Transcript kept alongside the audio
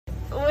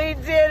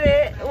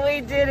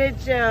We did it,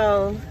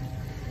 Joe.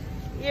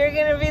 You're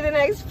gonna be the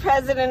next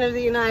president of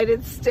the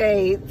United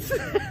States.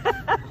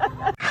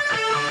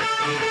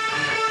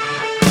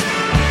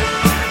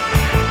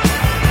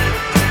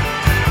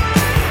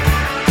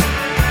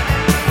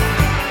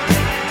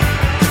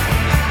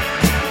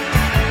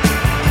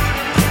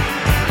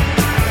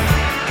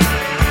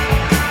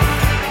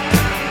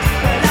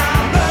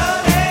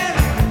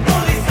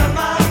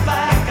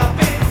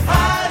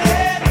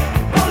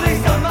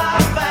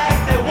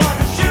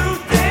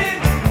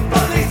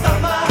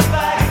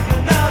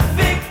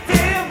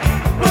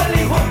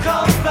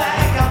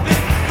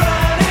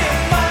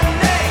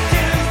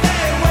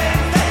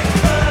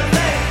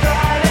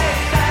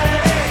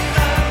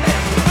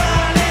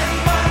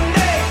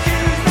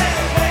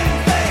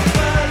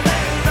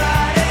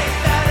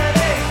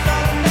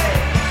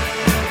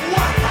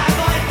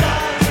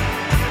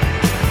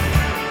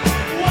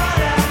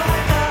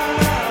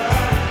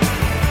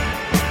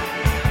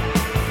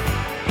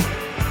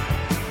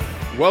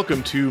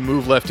 Welcome to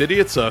Move Left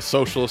Idiots, a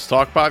socialist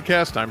talk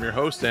podcast. I'm your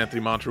host,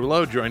 Anthony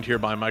Montrullo, joined here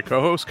by my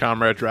co-host,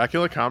 Comrade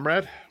Dracula.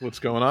 Comrade, what's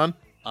going on?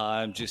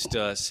 I'm just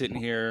sitting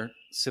here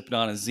sipping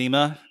on a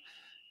Zima.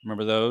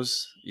 Remember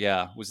those?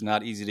 Yeah, was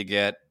not easy to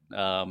get.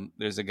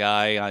 There's a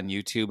guy on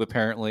YouTube,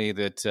 apparently,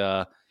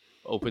 that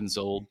opens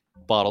old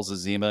bottles of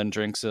Zima and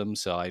drinks them,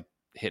 so I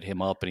hit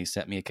him up, and he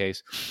sent me a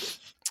case.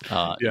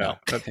 Yeah,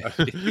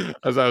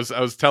 as I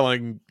was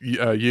telling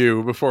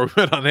you before we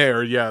went on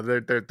air, yeah,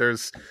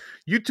 there's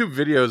YouTube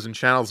videos and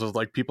channels of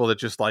like people that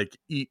just like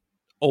eat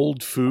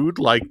old food,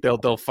 like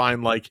they'll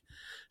find like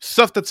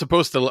stuff that's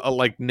supposed to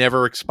like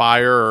never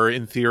expire or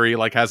in theory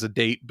like has a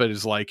date but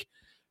is like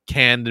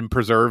canned and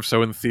preserved,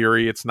 so in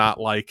theory it's not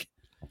like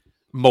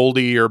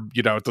moldy or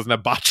it doesn't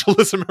have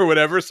botulism or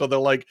whatever, so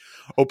they'll like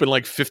open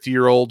like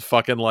 50-year-old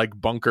fucking like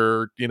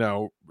bunker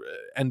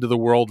end of the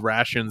world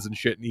rations and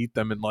shit and eat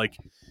them and like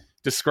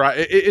describe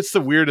it's the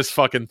weirdest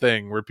fucking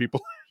thing where people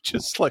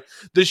just like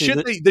the shit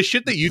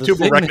that YouTube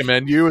will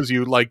recommend you as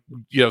you like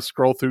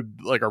scroll through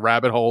like a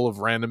rabbit hole of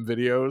random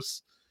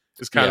videos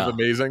is kind of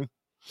amazing.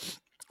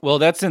 Well,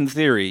 that's in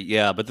theory,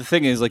 yeah, but the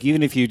thing is, like,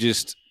 even if you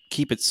just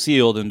keep it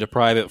sealed and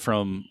deprive it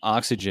from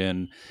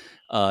oxygen,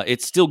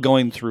 it's still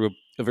going through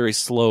a very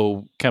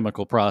slow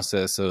chemical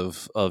process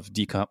of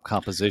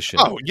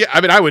decomposition. Oh yeah,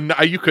 I mean,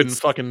 you couldn't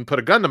fucking put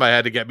a gun to my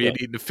head to get me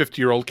to eat a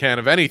 50-year-old can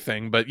of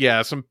anything, but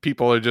yeah, some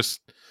people are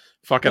just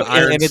fucking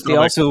iron. And they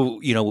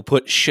also,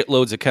 put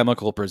shitloads of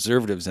chemical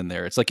preservatives in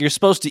there. It's like you're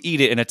supposed to eat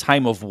it in a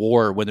time of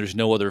war when there's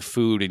no other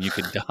food and you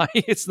could die.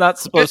 It's not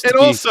supposed to be.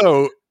 And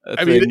also,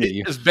 I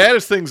mean, as bad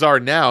as things are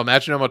now,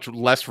 imagine how much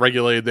less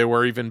regulated they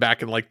were even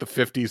back in like the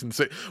 50s and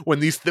when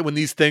these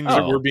things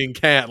were being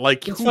canned.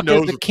 Like, who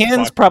knows? The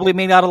can's probably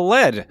made out of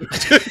lead,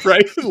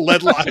 right?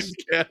 Lead lined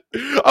can.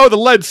 Oh, the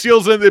lead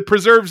seals and it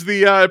preserves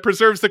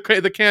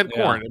the canned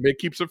corn. It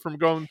keeps it from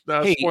going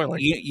spoiling.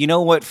 You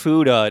know what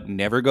food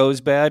never goes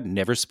bad,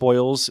 never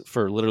spoils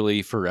for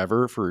literally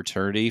forever, for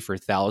eternity, for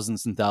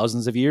thousands and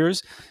thousands of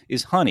years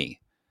is honey.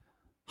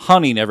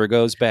 Honey never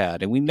goes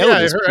bad, and we know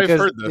this because I've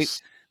heard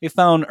this. They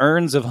found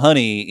urns of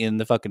honey in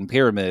the fucking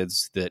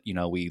pyramids that,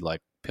 we like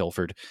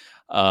pilfered.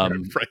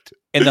 Right.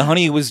 And the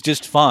honey was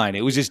just fine.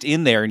 It was just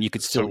in there and you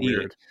could still eat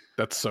it.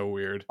 That's so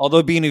weird.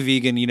 Although being a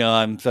vegan,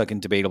 I'm fucking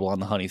debatable on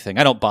the honey thing.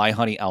 I don't buy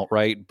honey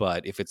outright,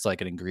 but if it's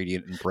like an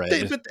ingredient in bread,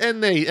 they avoid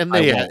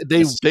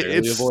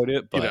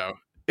it. But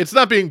it's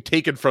not being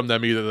taken from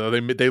them either, though.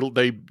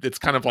 They it's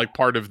kind of like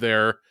part of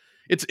their.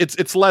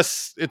 It's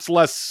less.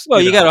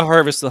 Well, you got to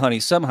harvest the honey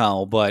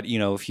somehow, but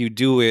if you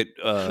do it,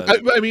 I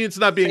mean, it's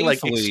not being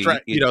like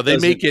extract. They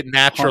make it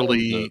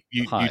naturally.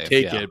 You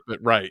take it, but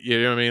right.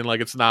 You know what I mean? Like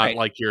it's not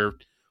like you're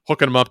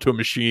hooking them up to a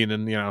machine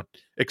and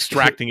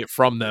extracting it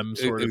from them.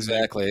 Sort of.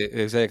 Exactly.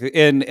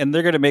 And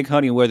they're going to make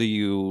honey whether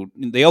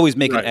they always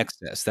make an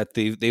excess. That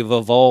they've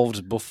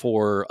evolved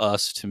before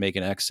us to make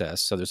an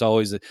excess. So there's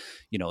always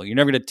you're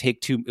never going to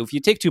take too. If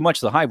you take too much,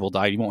 the hive will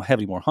die. You won't have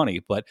any more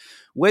honey. But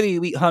whether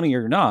you eat honey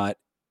or not,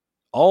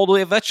 all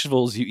the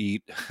vegetables you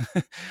eat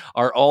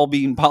are all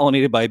being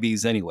pollinated by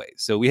bees anyway.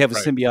 So we have a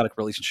symbiotic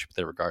relationship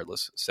there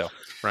regardless. So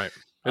right.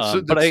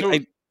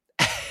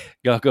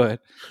 Yeah, go ahead.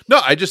 No,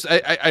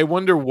 I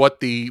wonder what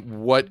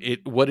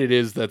it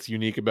is that's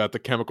unique about the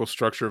chemical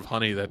structure of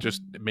honey that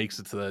just makes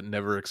it so that it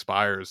never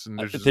expires. And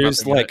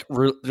there's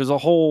there's a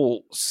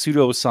whole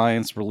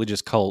pseudoscience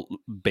religious cult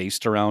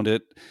based around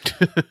it.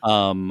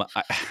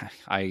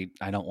 I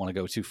don't want to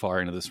go too far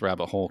into this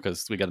rabbit hole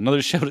because we got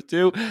another show to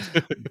do.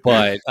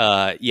 But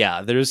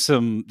there's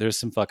some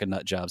fucking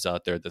nut jobs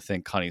out there that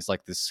think honey's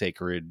like this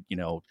sacred,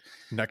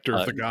 nectar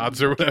of the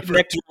gods or whatever.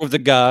 Nectar of the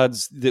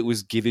gods that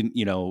was given,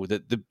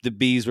 that the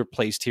bees were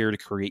placed here to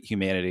create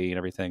humanity and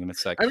everything. And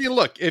it's like, I mean,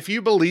 look, if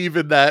you believe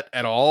in that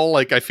at all,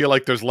 like I feel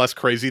like there's less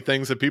crazy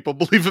things that people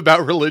believe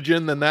about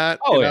religion than that.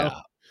 Oh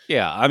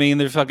yeah. I mean,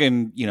 there's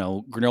fucking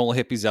granola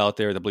hippies out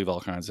there that believe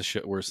all kinds of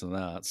shit worse than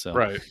that. So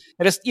right,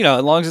 and it's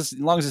as long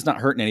as it's not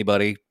hurting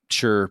anybody,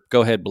 sure,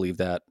 go ahead, believe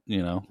that.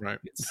 Right.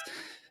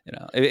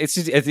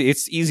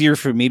 It's easier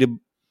for me to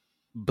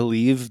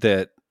believe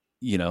that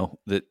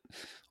that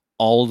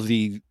all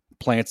the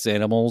plants and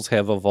animals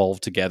have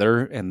evolved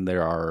together, and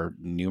there are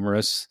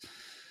numerous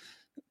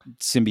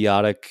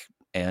symbiotic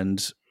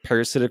and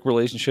parasitic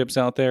relationships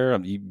out there.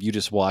 You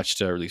just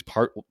watched, or at least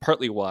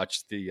partly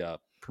watched the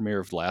premiere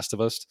of Last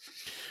of Us.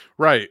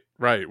 Right,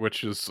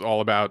 which is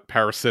all about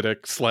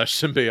parasitic /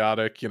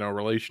 symbiotic,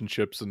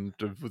 relationships and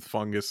with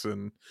fungus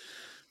and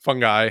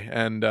fungi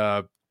and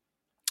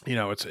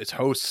it's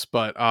hosts.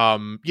 But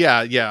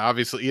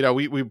obviously,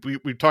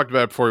 we talked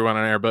about it before we went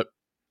on air, but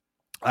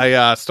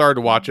I started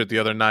to watch it the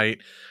other night,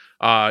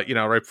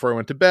 right before I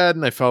went to bed,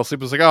 and I fell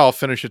asleep. I was like, oh, I'll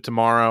finish it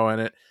tomorrow,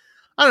 and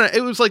I don't know.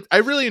 It was like I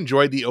really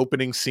enjoyed the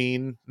opening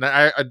scene.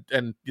 I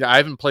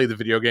haven't played the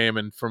video game,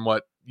 and from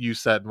what you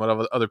said and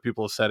what other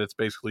people have said, it's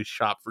basically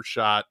shot for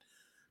shot,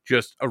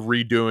 just a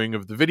redoing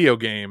of the video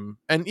game.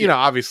 And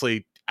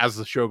obviously, as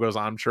the show goes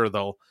on, I'm sure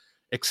they'll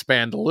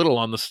expand a little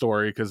on the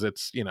story because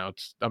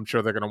I'm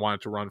sure they're going to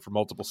want it to run for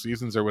multiple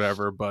seasons or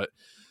whatever. But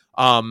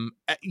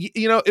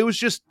it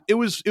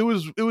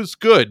was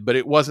good, but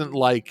it wasn't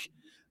like.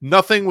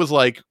 Nothing was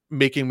like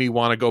making me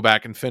want to go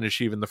back and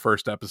finish even the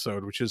first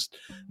episode, which is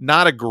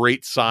not a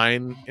great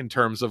sign in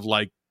terms of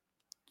like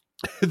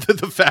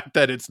the fact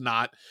that it's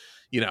not,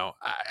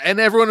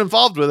 and everyone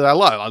involved with it. I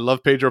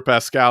love Pedro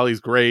Pascal. He's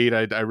great.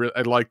 I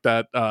like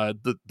that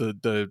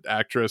the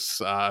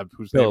actress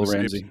whose Bill name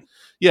Ramsey.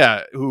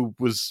 Yeah, who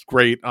was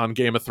great on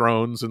Game of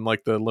Thrones and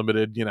like the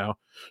limited,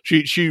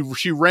 she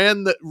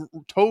ran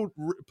put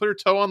her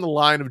toe on the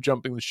line of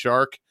jumping the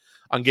shark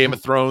on Game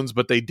of Thrones,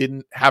 but they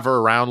didn't have her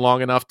around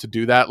long enough to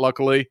do that,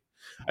 luckily.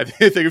 I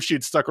think if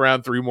she'd stuck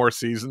around 3 more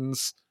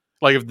seasons,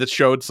 like if the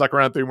show had stuck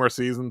around 3 more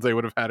seasons, they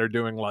would have had her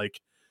doing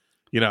like,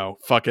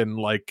 fucking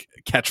like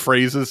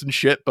catchphrases and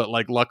shit, but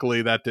like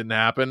luckily that didn't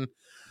happen.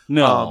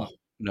 No.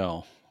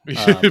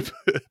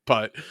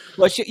 But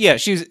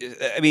she's,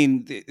 I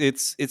mean,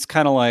 it's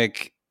kind of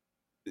like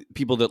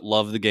people that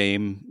love the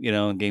game,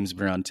 and games have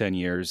been around 10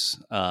 years.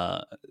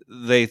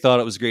 They thought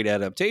it was a great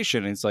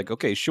adaptation. And it's like,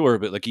 okay, sure.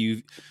 But like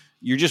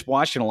you're just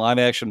watching a live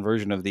action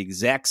version of the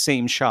exact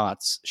same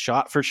shots,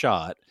 shot for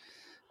shot.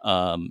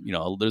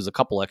 There's a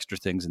couple extra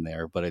things in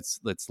there, but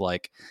it's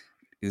like,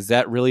 is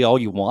that really all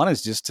you want,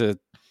 is just to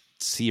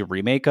see a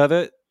remake of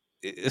it,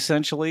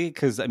 essentially?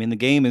 Because I mean, the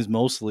game is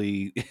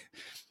mostly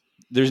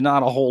there's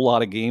not a whole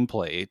lot of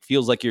gameplay. It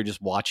feels like you're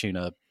just watching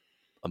a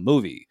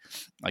movie,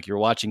 like you're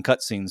watching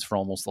cutscenes for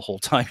almost the whole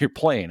time you're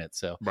playing it.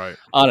 So right.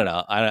 I don't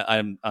know.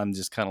 I'm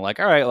just kind of like,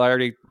 all right, well, I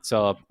already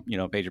saw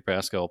Pedro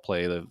Pascal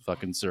play the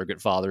fucking surrogate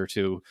father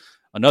to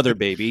another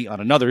baby on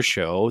another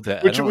show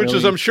which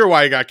is I'm sure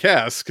why he got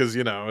cast, because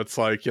it's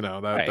like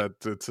right. that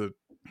it's a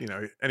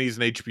and he's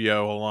an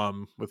HBO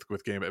alum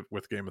with Game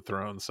of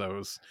Thrones, so it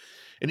was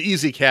an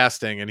easy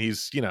casting. And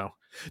he's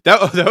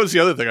that was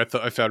the other thing I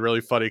found really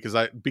funny,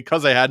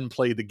 because I hadn't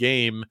played the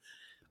game.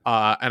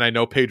 And I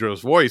know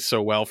Pedro's voice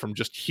so well from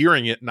just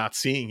hearing it, not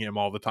seeing him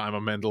all the time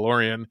on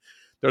Mandalorian.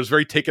 I was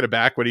very taken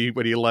aback when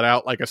he let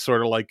out like a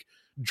sort of like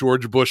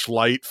George Bush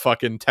light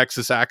fucking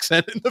Texas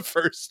accent in the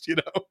first, scene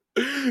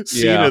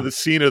of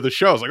the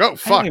show. I was like, oh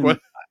fuck, what?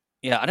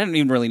 Yeah, I didn't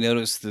even really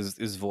notice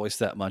his voice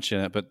that much in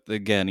it, but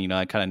again,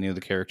 I kind of knew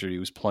the character he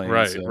was playing.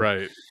 Right, so.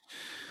 Right.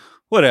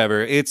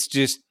 Whatever. It's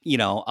just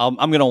I'm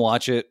gonna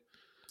watch it.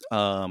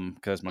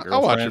 Because my girlfriend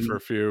I'll watch it for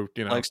a few,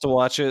 likes to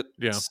watch it.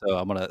 Yeah. So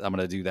I'm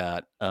gonna do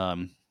that.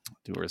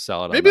 Do her a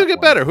salad. Maybe it'll get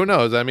better. Who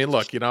knows? I mean,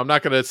 look, I'm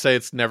not gonna say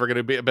it's never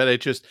gonna be, but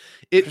there's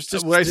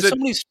so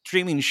many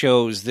streaming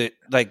shows that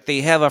like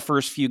they have a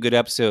first few good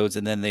episodes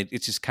and then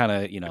it's just kind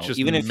of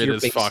even if you're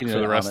fuck for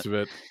the rest of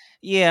it.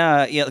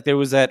 Yeah. Like there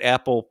was that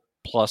Apple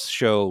Plus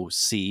show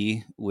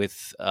C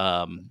with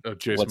Jason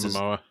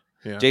Momoa.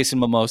 Yeah. Jason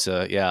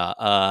Momoa,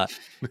 yeah.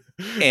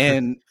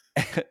 And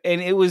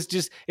it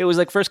was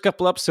like first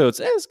couple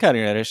episodes, it's kind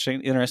of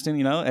interesting,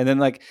 and then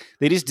like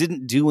they just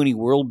didn't do any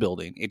world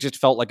building. It just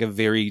felt like a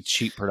very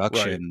cheap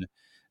production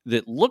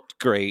that looked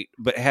great,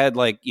 but had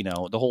like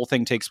the whole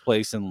thing takes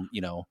place in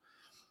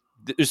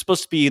they're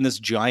supposed to be in this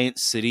giant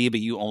city,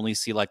 but you only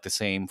see like the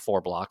same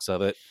 4 blocks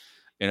of it.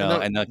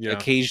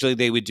 Occasionally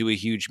they would do a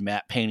huge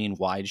matte painting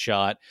wide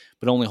shot,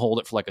 but only hold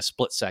it for like a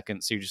split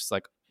second. So you're just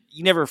like,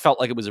 you never felt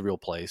like it was a real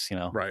place,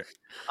 Right.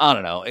 I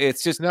don't know.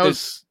 It's just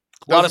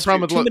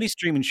too many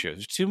streaming shows.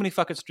 There's too many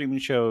fucking streaming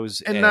shows,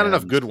 and not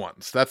enough good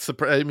ones. That's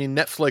I mean,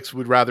 Netflix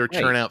would rather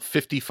churn out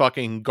 50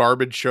 fucking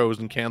garbage shows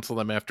and cancel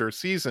them after a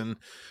season,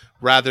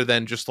 rather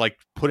than just like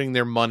putting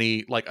their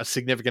money, like a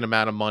significant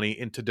amount of money,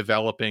 into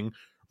developing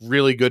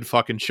really good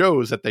fucking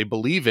shows that they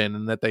believe in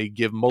and that they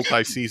give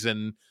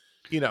multi-season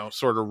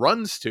sort of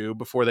runs to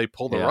before they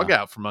pull the rug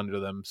out from under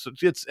them. So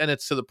it's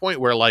to the point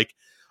where like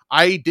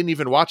I didn't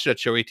even watch that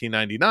show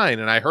 1899,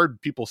 and I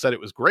heard people said it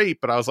was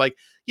great, but I was like,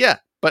 yeah,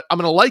 but I'm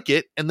gonna like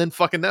it, and then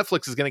fucking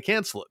Netflix is gonna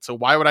cancel it. So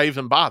why would I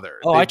even bother?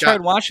 Oh, I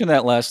tried watching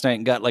that last night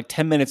and got like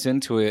 10 minutes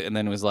into it, and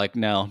then was like,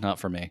 no, not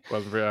for me. I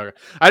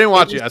didn't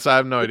watch it, so I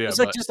have no idea. It was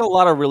like just a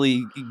lot of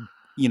really,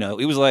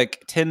 it was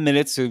like 10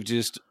 minutes of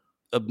just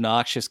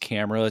obnoxious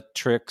camera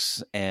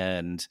tricks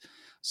and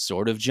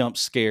sort of jump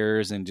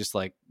scares and just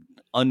like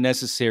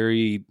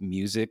unnecessary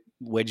music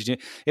wedged in.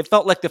 It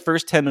felt like the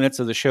first 10 minutes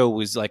of the show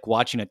was like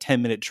watching a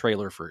 10-minute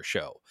trailer for a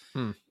show.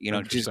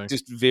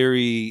 Just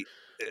very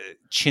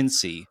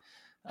chintzy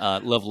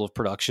level of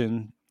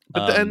production.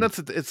 But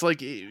it's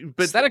like,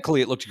 but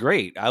aesthetically, it looked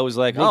great. I was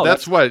like, well,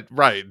 that's what,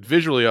 right?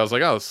 Visually, I was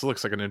like, oh, this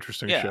looks like an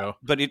interesting show.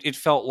 But it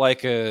felt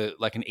like an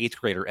 8th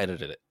grader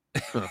edited it.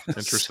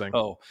 Interesting.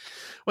 So,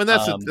 when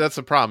that's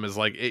the problem is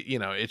like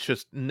it's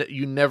just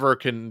you never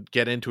can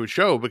get into a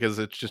show because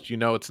it's just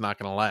it's not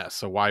going to last.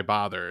 So why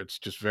bother? It's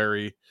just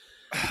very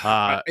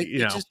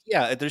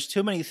there's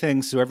too many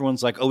things. So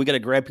everyone's like, oh, we got to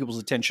grab people's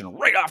attention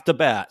right off the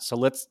bat. So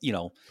let's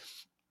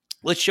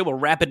show a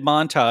rapid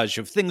montage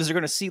of things they're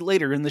going to see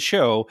later in the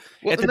show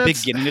at the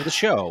beginning of the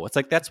show. It's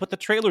like, that's what the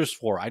trailer's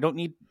for.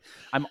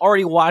 I'm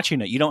already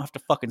watching it. You don't have to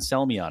fucking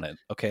sell me on it.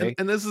 Okay.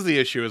 And this is the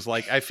issue is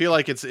like, I feel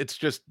like it's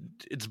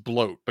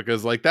bloat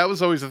because like, that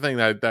was always the thing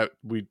that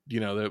we,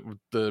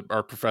 that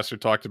our professor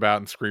talked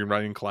about in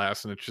screenwriting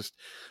class. And it's just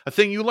a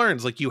thing you learn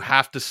is like, you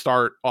have to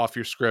start off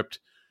your script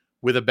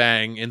with a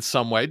bang in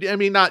some way. I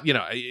mean, not,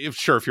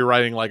 if you're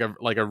writing like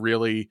a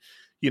really,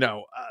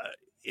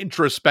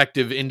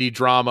 introspective indie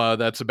drama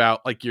that's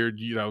about like you're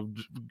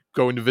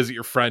going to visit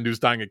your friend who's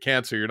dying of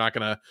cancer, you're not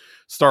going to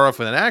start off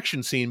with an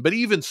action scene, but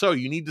even so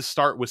you need to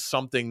start with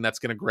something that's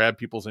going to grab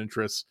people's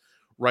interests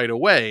right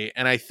away.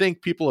 And I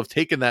think people have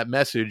taken that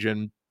message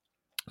and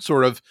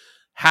sort of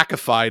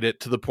hackified it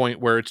to the point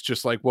where it's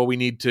just like, well, we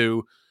need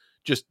to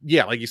just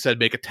like you said,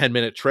 make a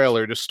 10-minute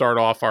trailer to start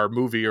off our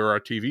movie or our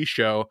TV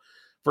show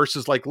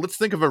versus like, let's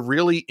think of a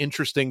really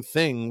interesting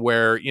thing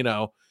where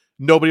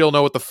nobody will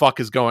know what the fuck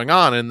is going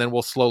on, and then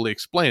we'll slowly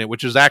explain it,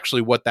 which is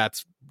actually what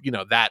that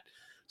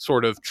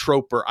sort of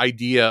trope or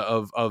idea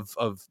of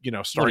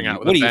starting out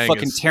with a bang. What are you,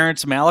 fucking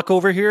Terrence Malick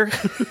over here?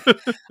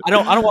 I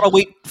don't want to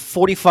wait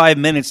 45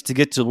 minutes to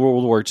get to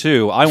World War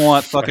II. I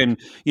want fucking,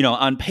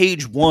 on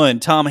page 1,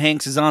 Tom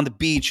Hanks is on the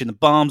beach and the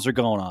bombs are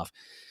going off.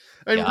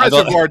 And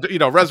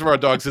Reservoir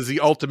Dogs is the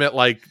ultimate,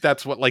 like,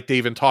 that's what, like, they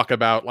even talk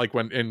about, like,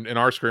 when in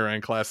our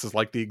screenwriting class is,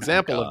 like, the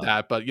example of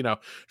that, but,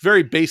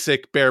 very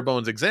basic, bare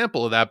bones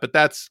example of that, but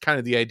that's kind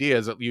of the idea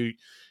is that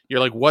you're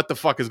like, what the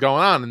fuck is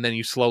going on? And then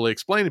you slowly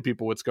explain to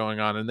people what's going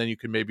on, and then you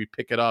can maybe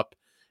pick it up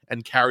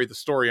and carry the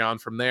story on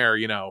from there,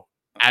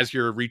 as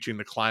you're reaching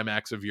the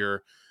climax of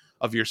your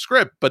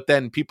script. But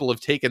then people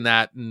have taken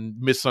that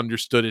and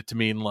misunderstood it to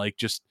mean, like,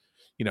 just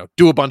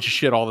do a bunch of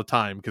shit all the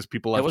time because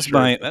people have.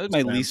 That was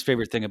my least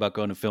favorite thing about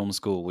going to film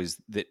school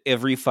was that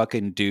every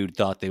fucking dude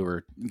thought they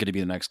were going to be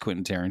the next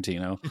Quentin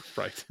Tarantino,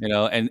 right?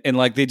 And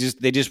like they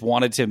just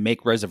wanted to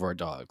make Reservoir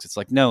Dogs. It's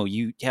like, no,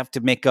 you have to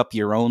make up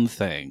your own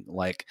thing.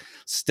 Like,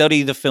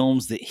 study the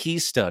films that he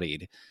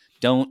studied.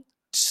 Don't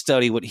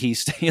study what he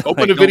studied.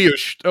 Open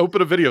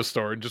a video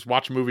store and just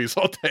watch movies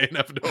all day and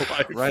have no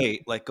life.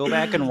 Right? Like, go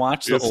back and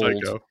watch the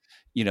old,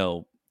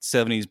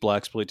 70s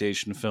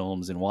blaxploitation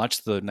films and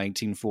watch the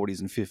 1940s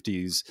and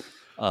 50s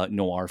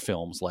noir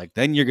films. Like,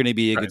 then you're going to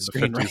be a good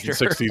screenwriter.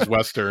 50s and 60s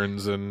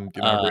westerns and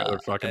every other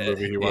fucking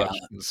movie he watched,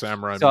 and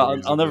samurai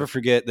movies. I'll never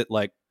forget that,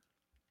 like,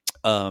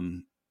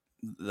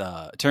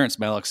 the Terrence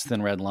Malick's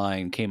Thin Red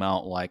Line came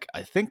out, like,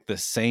 I think in the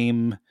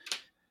same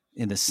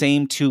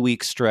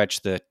 2-week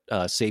stretch that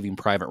Saving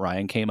Private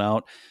Ryan came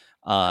out.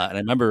 And I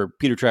remember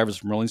Peter Travers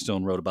from Rolling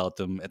Stone wrote about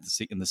them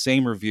in the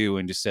same review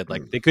and just said,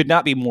 like, they could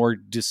not be more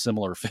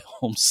dissimilar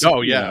films.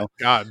 Oh yeah,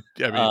 God.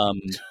 I mean,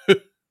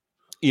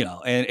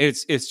 and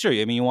it's true.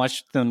 I mean, you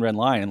watch Thin Red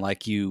Line and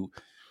like you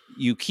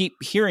keep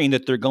hearing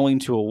that they're going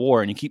to a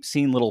war, and you keep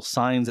seeing little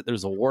signs that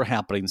there's a war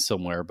happening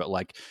somewhere, but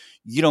like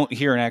you don't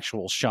hear an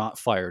actual shot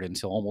fired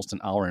until almost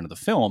an hour into the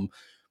film.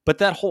 But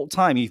that whole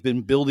time you've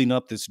been building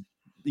up this,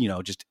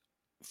 just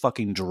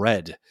fucking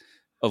dread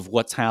of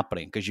what's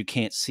happening because you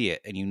can't see it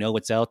and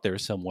it's out there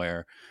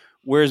somewhere.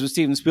 Whereas with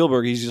Steven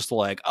Spielberg, he's just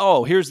like,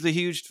 oh, here's the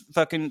huge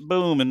fucking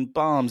boom and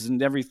bombs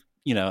and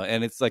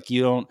and it's like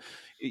it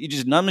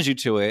just numbs you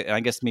to it. And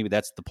I guess maybe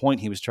that's the point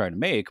he was trying to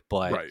make.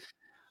 But right.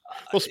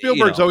 Well,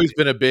 Spielberg's always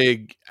been a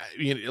big,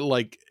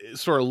 like,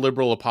 sort of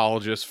liberal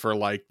apologist for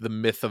like the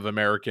myth of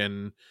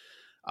American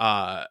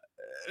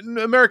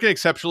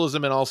exceptionalism,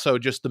 and also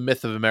just the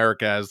myth of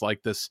America as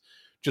like this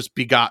just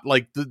begot,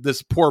 like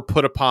this poor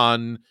put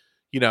upon,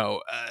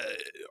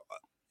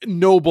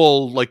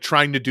 noble, like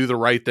trying to do the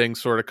right thing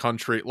sort of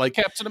country, like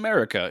Captain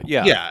America.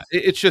 Yeah.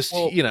 It's just,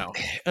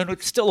 and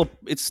it's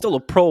still a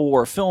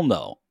pro-war film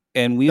though.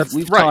 And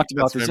we've talked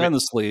about this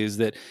endlessly, is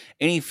that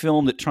any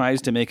film that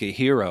tries to make a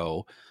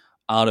hero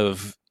out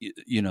of,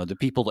 the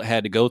people that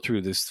had to go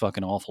through this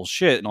fucking awful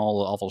shit and all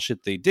the awful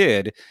shit they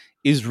did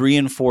is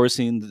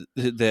reinforcing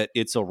that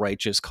it's a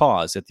righteous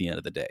cause at the end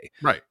of the day.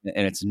 Right.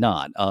 And it's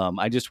not.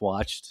 I just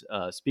watched,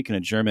 speaking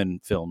of German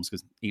films,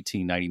 because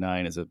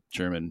 1899 is a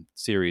German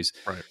series.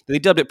 Right. They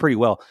dubbed it pretty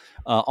well.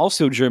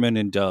 Also German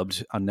and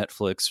dubbed on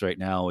Netflix right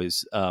now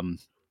is a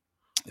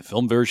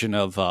film version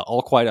of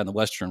All Quiet on the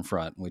Western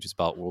Front, which is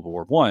about World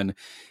War I. And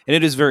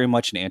it is very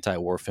much an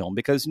anti-war film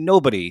because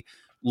nobody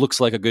looks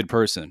like a good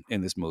person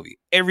in this movie.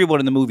 Everyone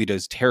in the movie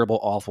does terrible,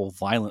 awful,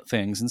 violent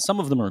things, and some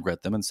of them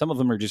regret them, and some of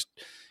them are just,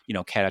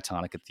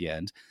 catatonic at the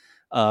end.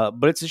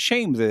 But it's a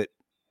shame that,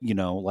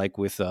 like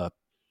with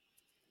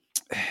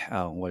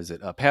what is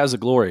it? Paths of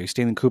Glory,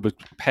 Stanley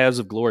Kubrick's Paths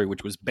of Glory,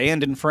 which was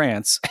banned in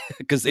France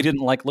because they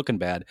didn't like looking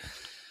bad.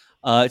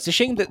 It's a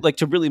shame that, like,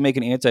 to really make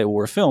an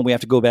anti-war film, we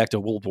have to go back to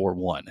World War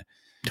One.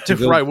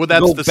 Right. Well,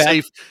 that's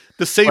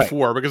the safe right.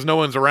 war, because no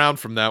one's around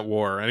from that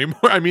war anymore.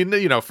 I mean,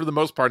 for the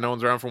most part, no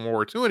one's around from World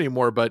War II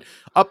anymore. But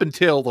up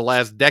until the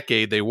last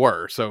decade, they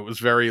were. So it was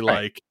very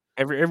like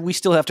we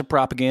still have to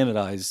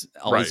propagandize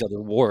all these other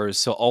wars.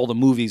 So all the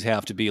movies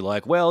have to be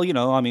like, well, it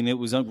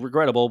was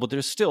regrettable, but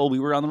we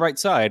were on the right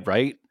side,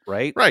 right?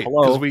 Right.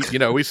 Because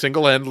we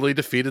single-handedly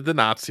defeated the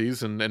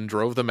Nazis and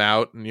drove them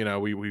out,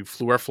 and we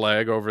flew our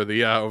flag over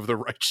the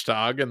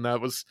Reichstag, and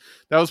that was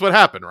what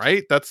happened,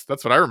 right? That's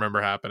what I remember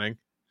happening.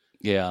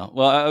 Yeah.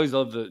 Well, I always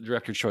love the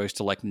director choice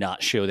to like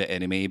not show the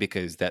enemy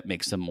because that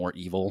makes them more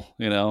evil.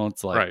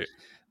 It's like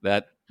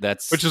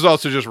that's which is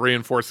also just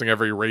reinforcing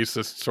every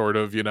racist sort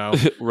of,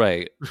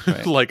 right.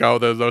 Like,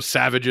 those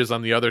savages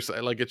on the other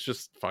side. Like, it's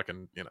just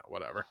fucking,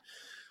 whatever.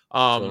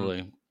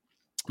 Totally.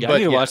 Yeah, I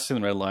need to watch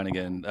Thin Red Line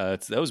again.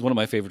 That was one of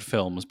my favorite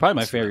films. Probably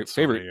my favorite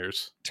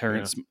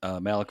Terrence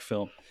Malick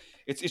film.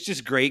 It's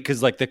just great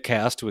because like the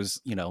cast was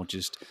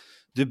just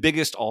the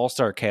biggest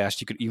all-star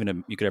cast you could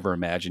ever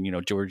imagine.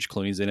 George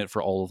Clooney's in it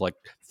for all of like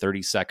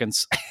 30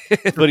 seconds,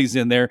 but he's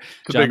in there.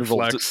 John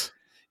Travolta.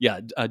 Yeah,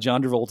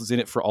 John Travolta's in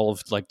it for all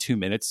of like 2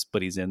 minutes,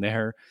 but he's in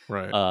there.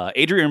 Right.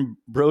 Adrian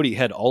Brody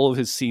had all of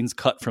his scenes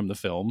cut from the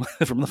film,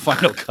 from the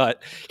final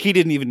cut. He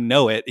didn't even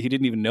know it. He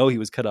didn't even know he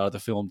was cut out of the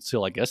film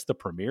until, I guess, the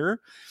premiere.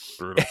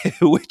 Brutal.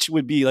 Which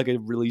would be like a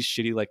really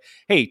shitty, like,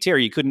 hey,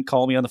 Terry, you couldn't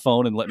call me on the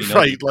phone and let me know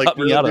right, you like, cut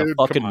me out of a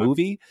fucking come on.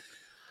 movie.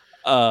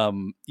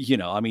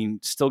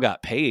 Still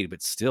got paid,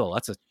 but still,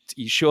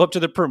 you show up to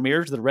the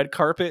premiere, to the red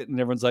carpet, and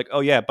everyone's like, "Oh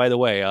yeah, by the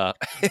way,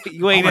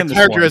 you ain't in this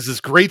character one." has this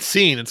great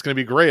scene. It's going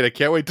to be great. I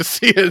can't wait to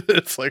see it.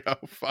 It's like, oh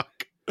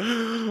fuck.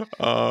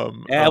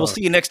 We'll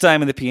see you next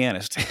time in The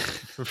Pianist.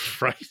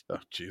 Right. Oh,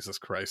 Jesus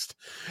Christ.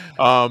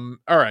 All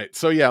right.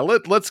 So yeah,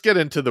 let's get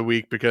into the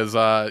week because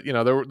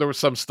there was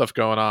some stuff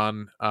going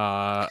on.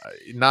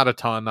 Not a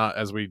ton, not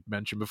as we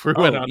mentioned before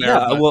we went on there.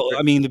 Yeah. Well,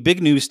 I mean, the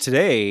big news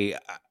today,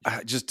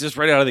 just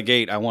right out of the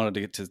gate, I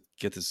wanted to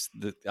get this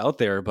out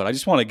there, but I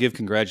just want to give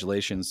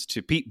congratulations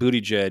to Pete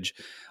Buttigieg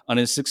on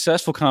his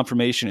successful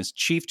confirmation as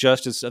Chief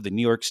Justice of the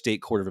New York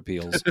State Court of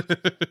Appeals.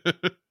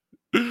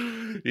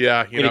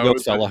 Yeah, Way to go,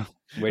 fella.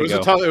 Way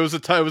to go. It was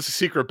a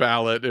secret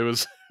ballot. It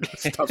was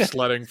tough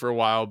sledding for a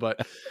while,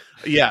 but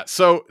yeah.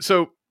 So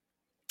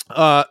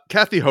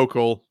Kathy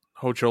Hochul,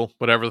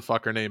 whatever the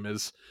fuck her name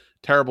is,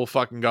 terrible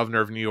fucking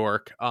governor of New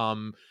York.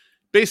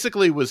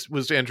 Basically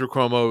was Andrew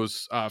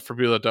Cuomo's, for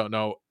people that don't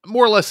know,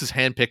 more or less his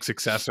handpicked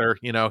successor.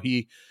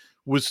 He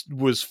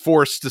was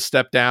forced to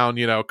step down,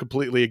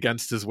 completely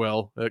against his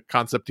will. A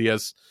concept he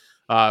has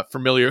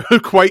familiar,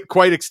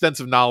 quite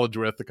extensive knowledge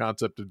with, the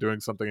concept of doing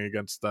something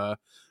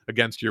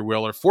against your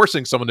will, or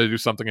forcing someone to do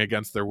something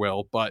against their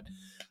will. But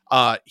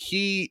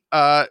he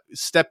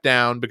stepped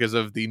down because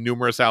of the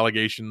numerous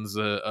allegations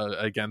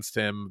against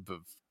him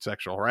of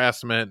sexual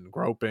harassment and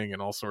groping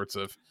and all sorts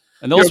of.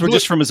 And those were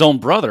just from his own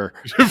brother.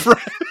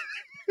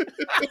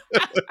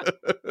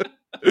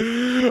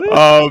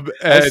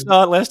 I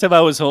saw it last time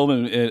I was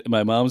home at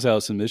my mom's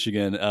house in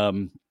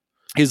Michigan.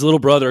 His little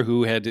brother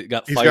who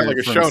got fired. He's got like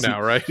a show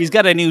now, right? He's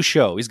got a new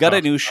show. He's got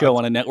a new show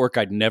on a network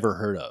I'd never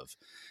heard of.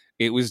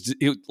 It was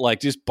like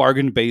just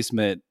bargain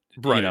basement,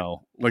 right.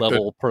 Like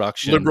level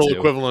production, liberal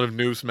equivalent of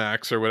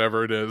Newsmax or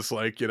whatever it is,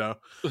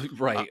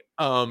 right.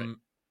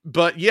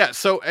 But yeah,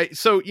 so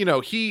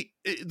he,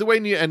 the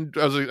way and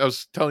I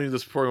was telling you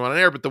this before we went on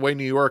air, but the way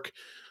New York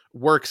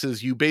works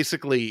is you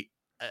basically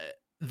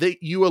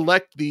you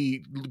elect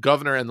the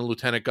governor and the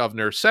lieutenant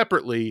governor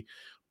separately,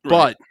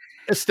 but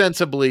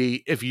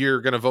ostensibly, if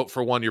you're going to vote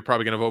for one, you're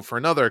probably going to vote for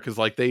another, because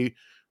like they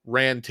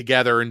ran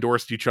together,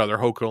 endorsed each other,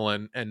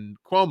 Hochul and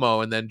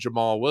Cuomo, and then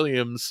Jamal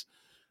Williams.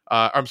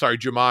 I'm sorry,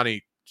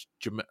 Jumani.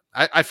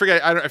 I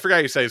forget how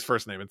you say his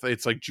first name.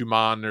 It's like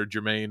Juman or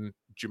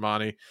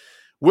Jumani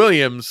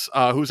Williams,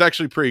 who's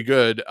actually pretty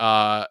good.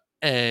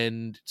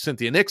 And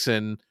Cynthia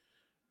Nixon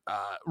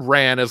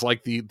ran as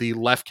like the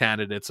left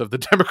candidates of the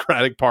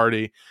Democratic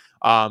Party.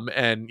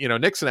 And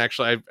Nixon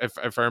actually,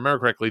 if I remember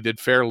correctly, did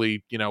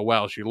fairly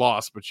well. She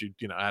lost, but she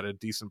had a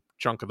decent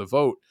chunk of the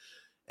vote,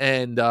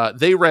 and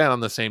they ran on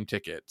the same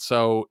ticket.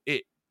 So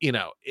they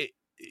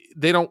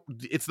don't.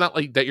 It's not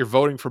like that you're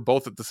voting for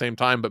both at the same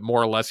time, but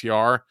more or less you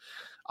are.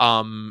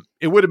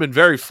 It would have been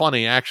very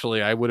funny,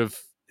 actually. I would have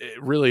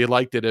really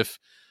liked it if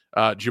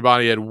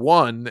Giuliani had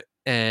won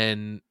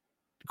and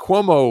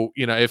Cuomo,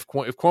 if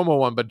Cuomo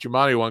won, but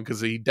Giuliani won,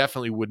 because he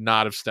definitely would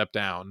not have stepped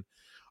down.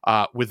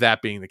 With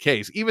that being the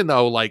case, even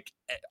though like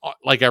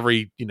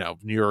every New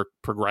York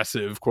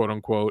progressive, quote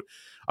unquote,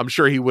 I'm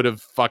sure he would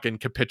have fucking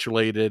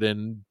capitulated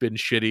and been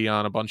shitty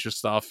on a bunch of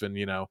stuff and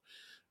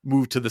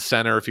moved to the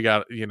center if he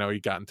got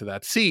into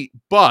that seat.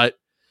 But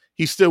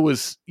he still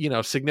was,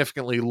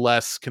 significantly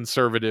less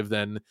conservative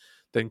than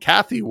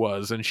Kathy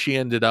was, and she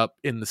ended up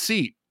in the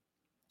seat.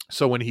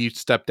 So when he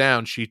stepped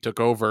down, she took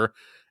over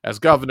as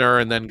governor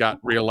and then got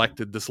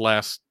reelected this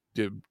last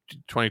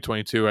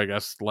 2022, I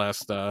guess,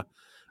 last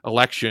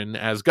election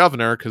as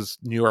governor, because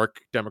New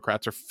York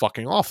Democrats are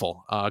fucking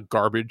awful,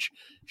 garbage,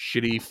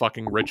 shitty,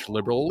 fucking rich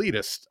liberal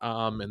elitist,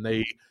 and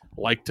they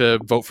like to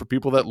vote for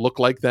people that look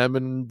like them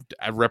and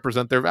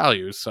represent their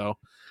values. So,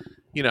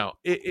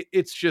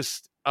 it's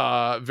just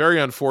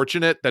very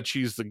unfortunate that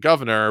she's the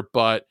governor,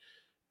 but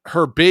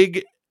her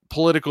big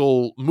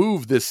political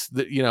move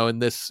in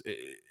this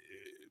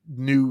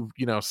new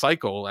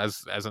cycle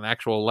as an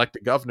actual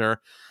elected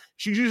governor,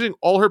 she's using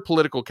all her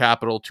political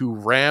capital to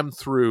ram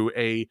through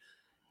a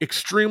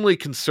extremely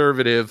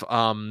conservative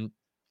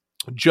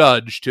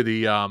judge to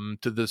the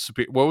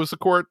what was the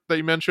court that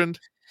you mentioned?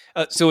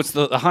 So it's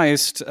the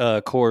highest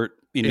court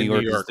in New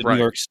York, is the right. New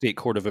York State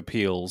Court of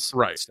Appeals.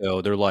 Right.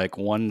 So they're like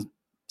one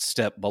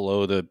step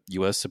below the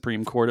U.S.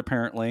 Supreme Court,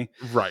 apparently.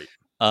 Right.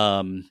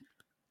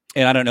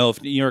 And I don't know if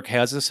New York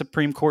has a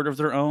Supreme Court of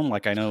their own.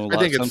 Like, I know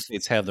some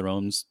states have their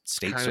own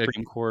state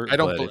Supreme Court. I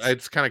don't.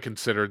 It's kind of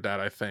considered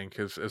that, I think,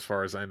 as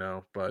far as I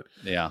know. But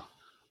yeah.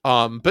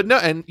 But no,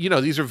 and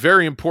these are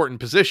very important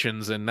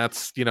positions, and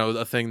that's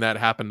the thing that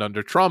happened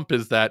under Trump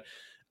is that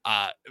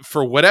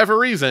for whatever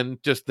reason,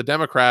 just the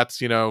Democrats,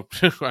 I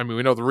mean,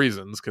 we know the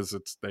reasons because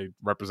they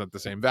represent the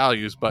same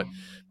values, but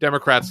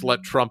Democrats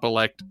let Trump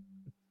elect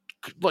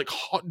like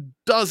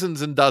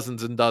dozens and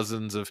dozens and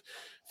dozens of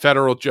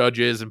federal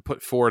judges and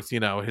put forth,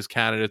 his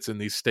candidates in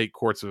these state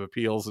courts of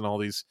appeals and all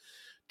these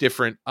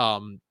different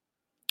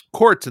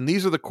courts. And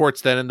these are the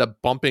courts that end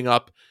up bumping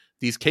up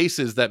these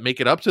cases that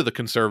make it up to the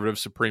conservative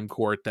Supreme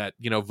Court that,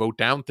 vote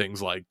down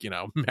things like,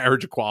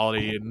 marriage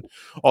equality and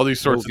all these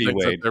sorts of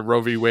things that the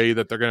Roe v. Wade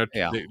that they're going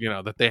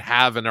to, that they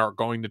have and are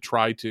going to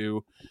try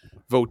to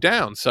vote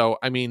down. So,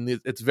 I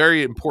mean, it's a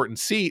very important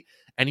seat.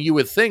 And you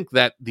would think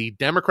that the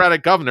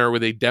Democratic governor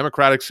with a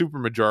Democratic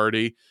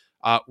supermajority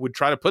would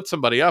try to put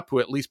somebody up who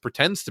at least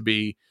pretends to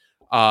be,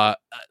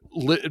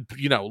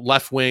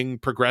 left-wing,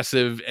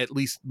 progressive, at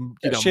least,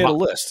 she had a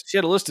list. She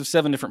had a list of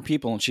 7 different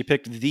people, and she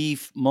picked the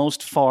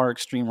most far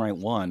extreme right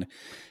one.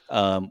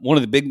 One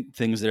of the big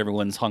things that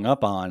everyone's hung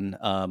up on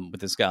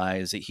with this guy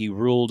is that he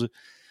ruled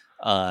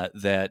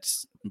that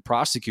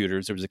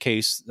prosecutors, there was a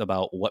case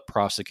about what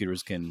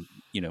prosecutors can,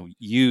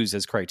 use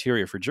as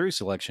criteria for jury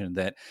selection,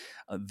 that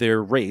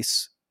their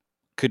race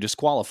could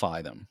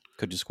disqualify them,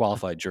 could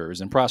disqualify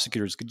jurors, and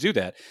prosecutors could do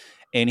that.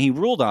 And he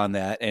ruled on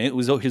that, and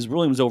his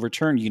ruling was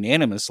overturned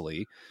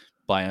unanimously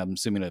by, I'm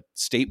assuming, a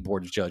state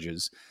board of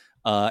judges.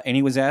 And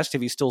he was asked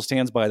if he still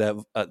stands by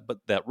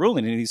that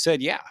ruling, and he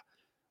said, "Yeah,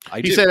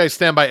 I do." He said, "I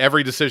stand by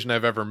every decision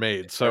I've ever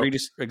made." So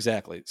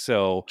exactly.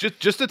 So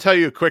just to tell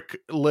you a quick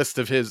list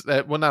of his,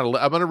 I'm going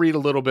to read a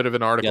little bit of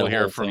an article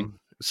here from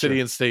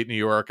City and State New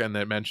York, and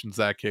that mentions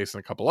that case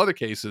and a couple other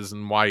cases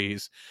and why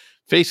he's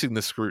facing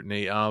this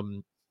scrutiny.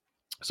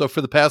 So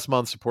for the past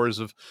month, supporters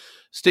of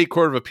State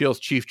Court of Appeals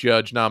Chief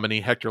Judge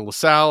nominee Hector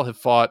LaSalle have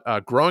fought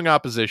growing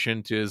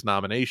opposition to his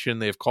nomination.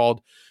 They have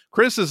called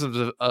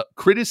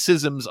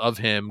criticisms of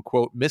him,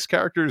 quote,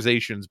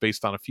 mischaracterizations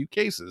based on a few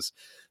cases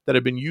that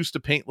have been used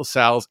to paint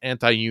LaSalle's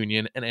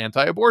anti-union and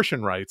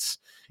anti-abortion rights.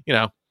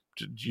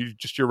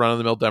 Just your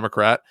run-of-the-mill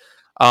Democrat.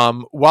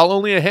 While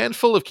only a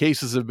handful of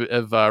cases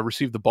have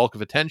received the bulk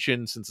of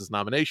attention since his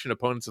nomination,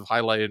 opponents have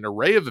highlighted an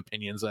array of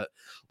opinions that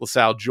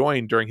LaSalle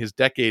joined during his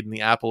decade in the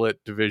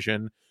appellate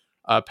division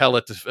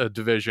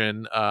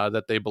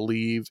that they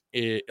believe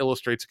it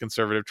illustrates a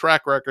conservative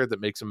track record that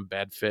makes him a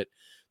bad fit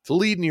to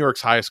lead New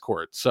York's highest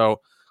court.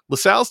 So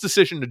LaSalle's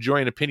decision to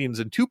join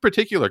opinions in 2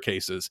 particular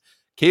cases,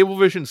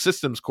 Cablevision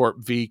Systems Corp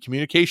v.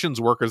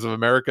 Communications Workers of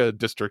America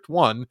District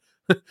 1,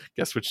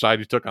 guess which side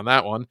you took on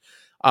that one,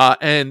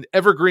 and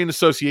Evergreen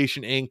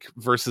Association Inc.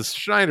 versus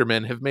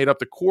Schneiderman, have made up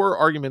the core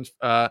arguments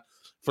for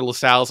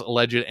LaSalle's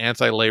alleged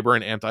anti-labor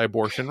and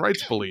anti-abortion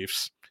rights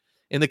beliefs.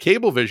 In the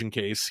Cablevision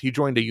case, he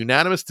joined a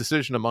unanimous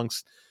decision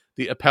amongst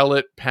the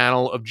appellate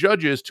panel of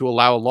judges to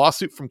allow a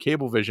lawsuit from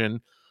Cablevision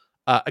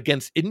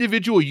against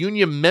individual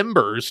union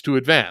members to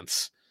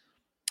advance.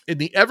 In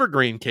the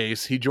Evergreen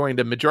case, he joined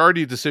a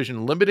majority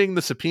decision limiting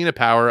the subpoena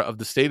power of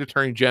the state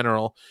attorney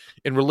general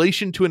in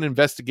relation to an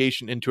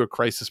investigation into a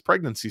crisis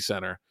pregnancy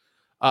center.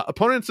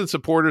 Opponents and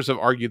supporters have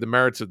argued the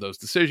merits of those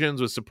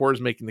decisions, with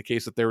supporters making the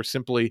case that they were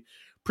simply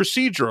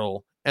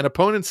procedural, and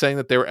opponents saying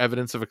that they were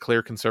evidence of a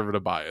clear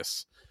conservative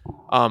bias.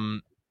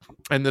 And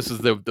this is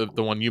the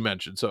one you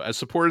mentioned. So as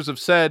supporters have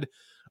said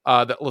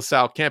that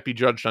LaSalle can't be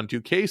judged on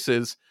 2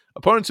 cases,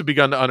 opponents have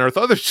begun to unearth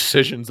other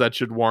decisions that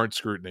should warrant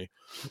scrutiny.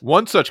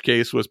 One such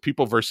case was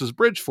People versus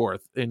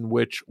Bridgeforth, in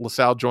which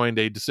LaSalle joined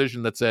a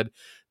decision that said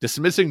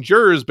dismissing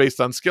jurors based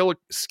on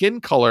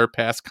skin color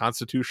passed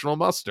constitutional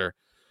muster.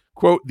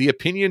 Quote, the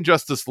opinion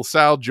Justice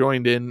LaSalle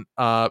joined in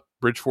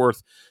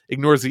Bridgeforth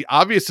ignores the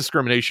obvious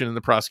discrimination in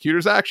the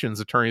prosecutor's actions.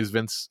 Attorneys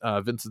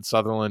Vincent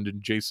Sutherland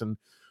and Jason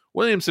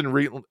Williamson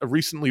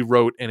recently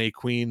wrote in a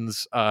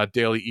Queens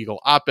Daily Eagle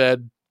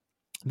op-ed.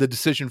 The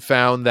decision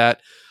found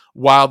that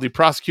While the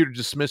prosecutor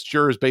dismissed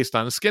jurors based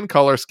on skin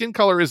color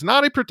is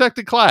not a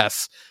protected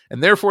class,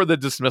 and therefore the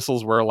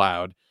dismissals were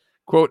allowed.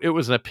 Quote, it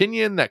was an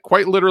opinion that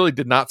quite literally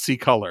did not see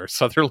color,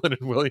 Sutherland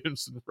and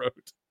Williamson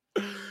wrote.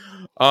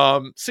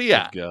 So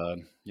yeah. Good God.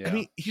 Yeah. I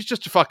mean, he's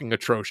just fucking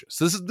atrocious.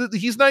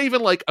 He's not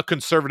even like a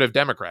conservative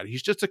Democrat.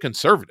 He's just a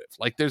conservative.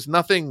 Like, there's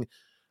nothing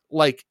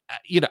like,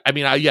 I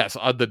mean, yes,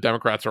 the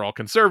Democrats are all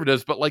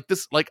conservatives, but like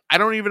this, like, I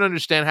don't even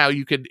understand how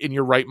you could, in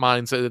your right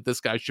mind, say that this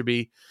guy should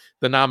be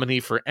the nominee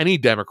for any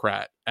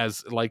Democrat.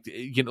 As like,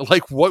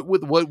 like what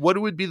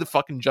would be the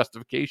fucking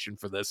justification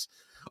for this,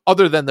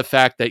 other than the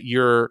fact that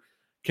you're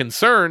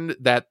concerned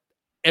that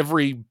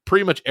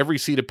pretty much every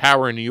seat of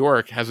power in New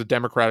York has a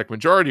Democratic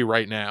majority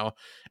right now,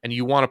 and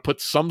you want to put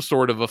some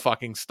sort of a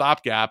fucking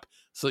stopgap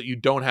so that you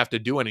don't have to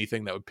do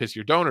anything that would piss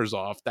your donors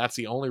off. That's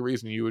the only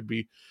reason you would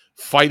be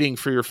fighting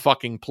for your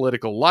fucking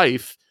political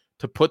life,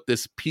 to put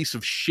this piece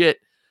of shit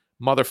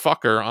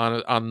motherfucker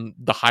on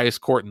the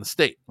highest court in the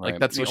state. Right. Like,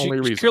 that's the only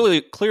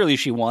reason. Clearly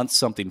she wants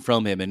something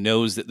from him and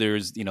knows that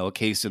there's, a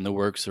case in the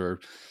works or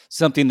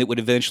something that would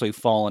eventually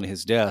fall on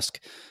his desk,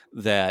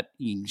 that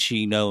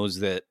she knows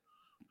that,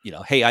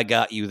 hey, I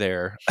got you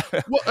there.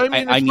 Well, I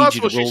mean, I need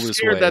you to roll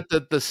this way.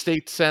 That the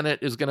state Senate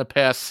is going to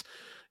pass,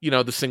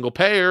 the single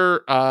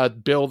payer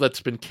bill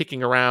that's been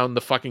kicking around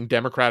the fucking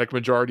Democratic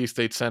majority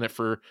state Senate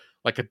for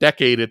like a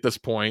decade at this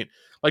point.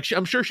 Like,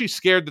 I'm sure she's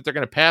scared that they're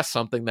going to pass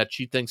something that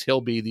she thinks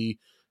he'll be the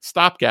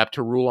stopgap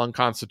to rule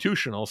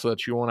unconstitutional, so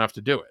that she won't have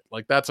to do it.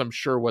 Like, that's, I'm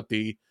sure, what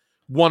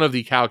one of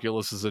the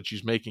calculuses that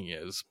she's making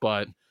is.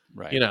 But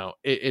right.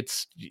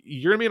 It's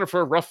you're gonna be in it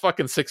for a rough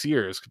fucking 6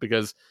 years,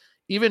 because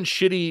even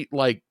shitty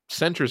like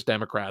centrist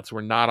Democrats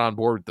were not on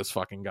board with this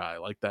fucking guy.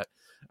 Like that,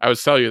 I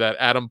was telling you, that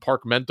Adam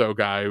Parkmento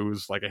guy,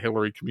 who's like a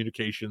Hillary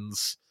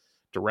communications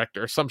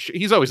director,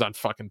 he's always on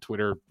fucking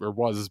Twitter, or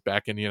was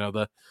back in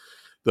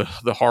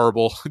the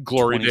horrible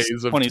glory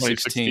days of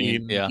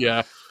 2016.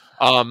 Yeah.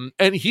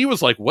 And he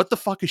was like, what the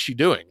fuck is she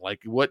doing?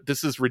 Like, what,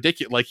 this is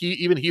ridiculous. Like,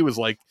 he was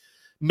like,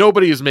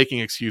 nobody is making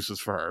excuses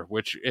for her,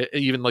 which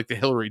even like the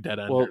Hillary dead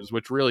enders,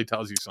 which really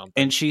tells you something.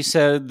 And she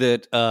said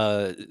that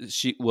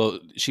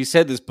she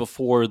said this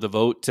before the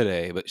vote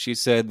today, but she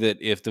said that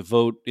if the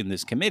vote in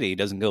this committee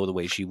doesn't go the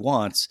way she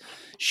wants,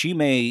 she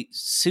may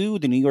sue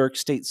the New York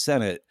State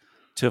Senate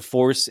to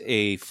force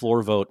a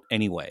floor vote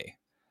anyway.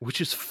 Which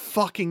is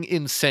fucking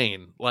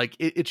insane. Like,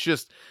 it's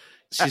just,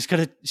 she's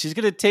gonna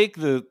take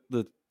the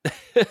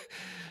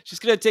she's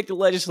gonna take the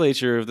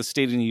legislature of the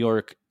state of New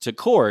York to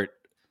court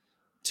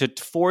to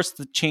force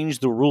change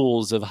the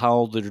rules of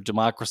how their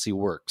democracy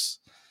works.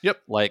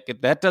 Yep. Like,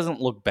 that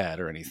doesn't look bad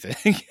or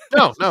anything.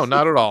 No,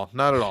 not at all.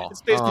 Not at all.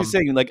 It's basically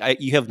saying, like,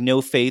 you have no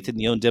faith in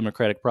the own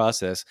democratic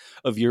process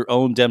of your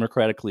own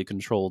democratically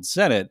controlled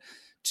Senate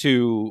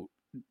to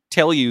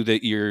tell you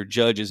that your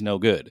judge is no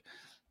good.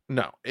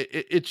 No,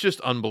 it's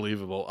just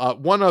unbelievable.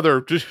 One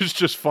other,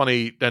 just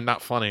funny, and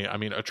not funny, I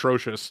mean,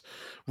 atrocious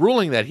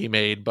ruling that he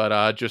made,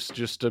 but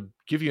just to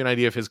give you an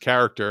idea of his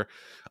character,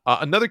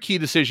 another key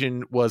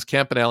decision was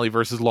Campanelli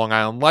versus Long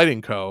Island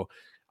Lighting Co.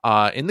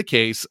 In the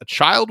case, a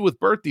child with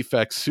birth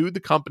defects sued the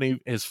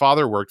company his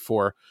father worked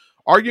for,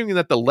 arguing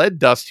that the lead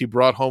dust he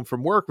brought home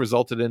from work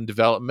resulted in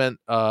development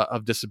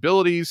of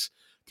disabilities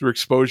through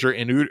exposure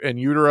in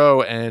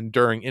utero and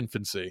during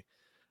infancy.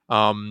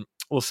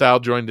 LaSalle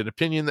joined an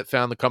opinion that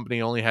found the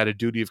company only had a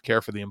duty of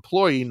care for the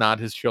employee, not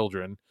his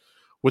children.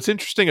 What's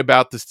interesting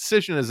about this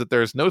decision is that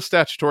there is no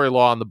statutory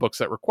law on the books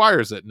that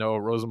requires it. Noah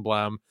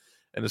Rosenblum,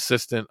 an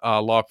assistant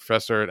law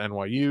professor at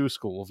NYU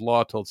School of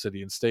Law, told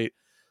City and State,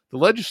 the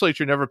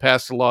legislature never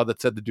passed a law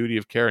that said the duty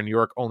of care in New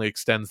York only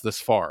extends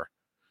this far.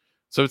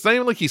 So it's not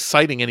even like he's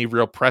citing any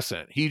real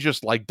precedent. He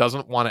just like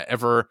doesn't want to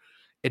ever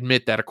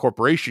admit that a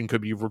corporation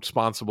could be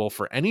responsible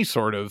for any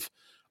sort of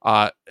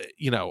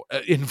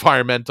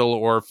environmental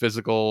or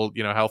physical,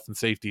 health and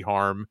safety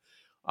harm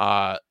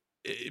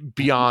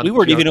beyond. We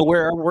weren't even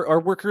aware our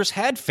workers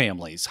had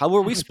families. How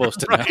were we supposed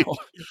to know?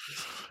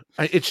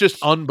 It's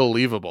just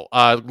unbelievable.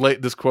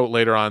 This quote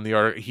later on in the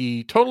article,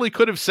 he totally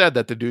could have said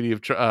that the duty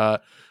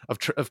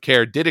of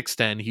care did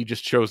extend. He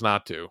just chose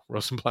not to.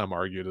 Rosenblum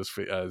argued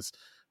as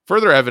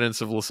further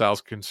evidence of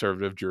LaSalle's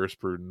conservative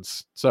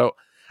jurisprudence. So,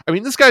 I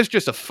mean, this guy's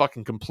just a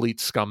fucking complete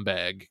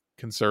scumbag,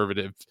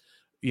 conservative,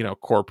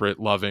 corporate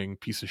loving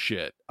piece of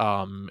shit.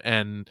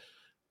 And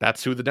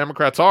that's who the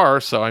Democrats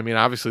are. So, I mean,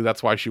 obviously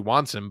that's why she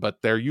wants him, but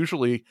they're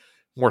usually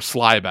more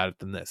sly about it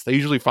than this. They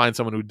usually find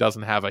someone who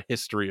doesn't have a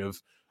history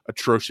of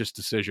atrocious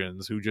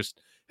decisions, who just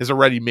has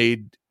already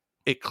made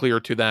it clear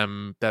to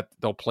them that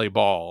they'll play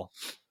ball.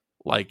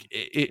 Like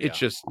it's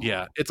just,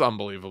 it's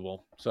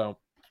unbelievable. So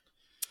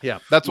yeah,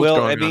 that's what's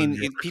going on. Well, I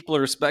mean, people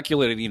are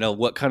speculating,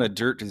 what kind of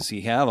dirt does he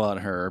have on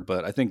her?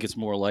 But I think it's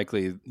more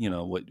likely,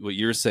 what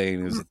you're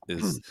saying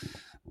is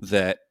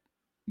that,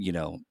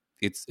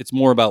 it's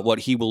more about what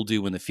he will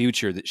do in the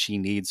future that she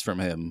needs from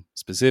him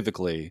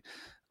specifically.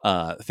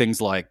 Things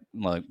like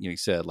you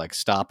said, like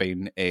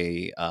stopping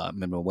a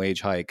minimum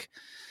wage hike,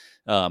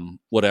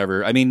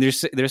 whatever. I mean,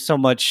 there's so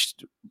much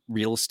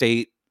real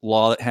estate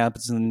law that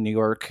happens in New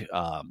York.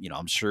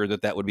 I'm sure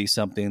that would be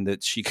something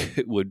that she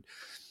would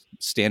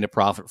stand to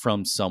profit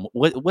from.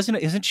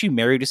 Isn't she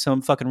married to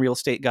some fucking real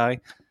estate guy?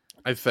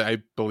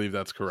 I believe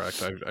that's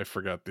correct. I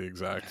forgot the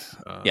exact.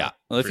 Yeah.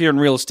 Well, if you're in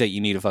real estate, you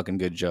need a fucking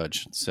good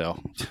judge. So,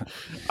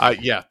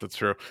 yeah, that's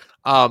true.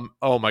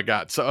 Oh my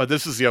God. So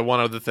this is one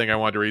other thing I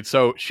wanted to read.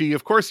 So she,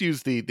 of course,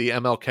 used the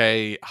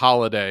MLK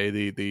holiday,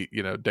 the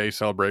day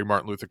celebrating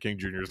Martin Luther King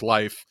Jr.'s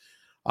life,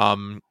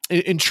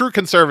 in true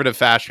conservative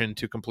fashion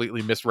to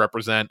completely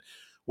misrepresent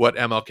what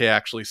MLK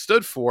actually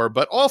stood for,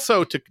 but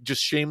also to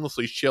just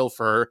shamelessly shill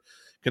for her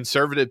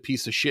conservative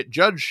piece of shit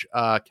judge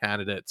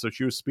candidate. So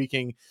she was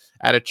speaking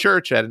at a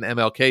church at an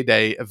MLK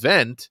Day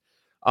event.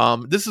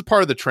 This is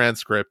part of the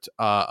transcript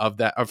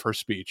of her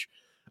speech.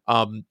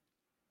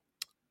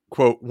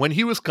 Quote, when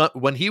he was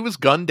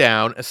gunned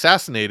down,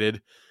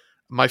 assassinated,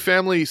 my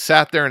family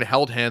sat there and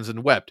held hands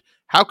and wept.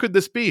 How could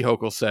this be?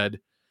 Hochul said.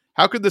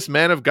 How could this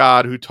man of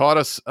God who taught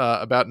us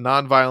about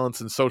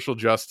nonviolence and social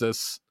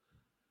justice,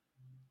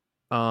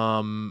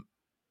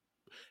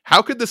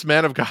 how could this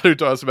man of God who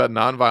taught us about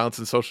nonviolence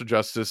and social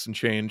justice and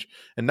change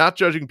and not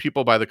judging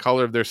people by the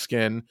color of their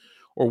skin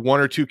or one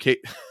or two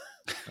cases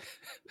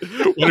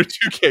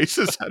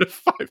out of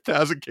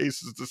 5,000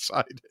 cases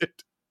decided?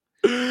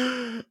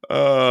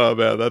 Oh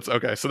man, that's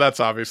okay. So that's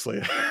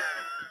obviously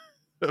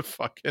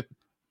fucking.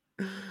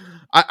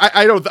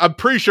 I don't. I'm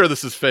pretty sure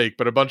this is fake,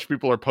 but a bunch of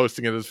people are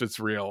posting it as if it's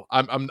real.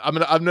 I'm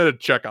gonna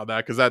check on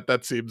that because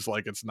that seems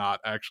like it's not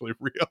actually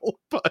real.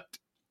 But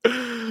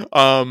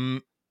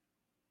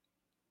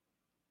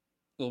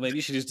well,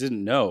 maybe she just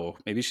didn't know.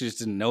 Maybe she just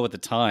didn't know at the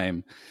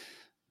time.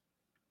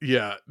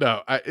 Yeah,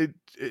 no,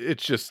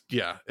 it's just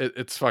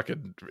it's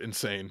fucking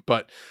insane.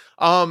 But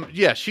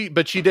she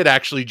did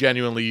actually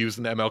genuinely use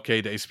an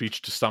MLK Day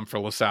speech to stump for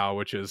LaSalle,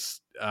 which is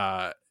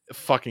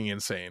fucking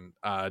insane.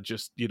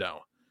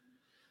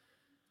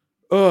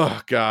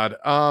 Oh God.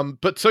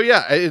 But so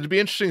yeah, it'd be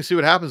interesting to see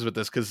what happens with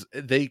this because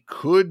they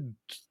could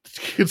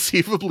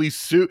conceivably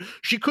sue.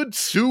 She could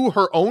sue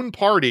her own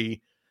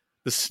party,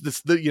 the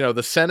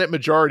Senate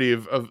majority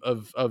of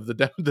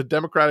the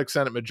Democratic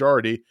Senate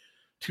majority,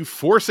 to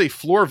force a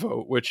floor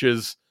vote, which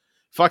is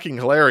fucking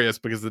hilarious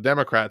because the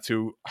Democrats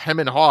who hem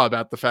and haw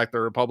about the fact that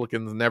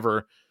Republicans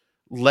never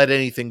let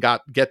anything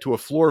get to a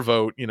floor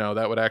vote,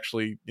 that would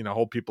actually,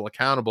 hold people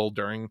accountable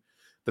during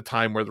the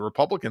time where the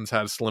Republicans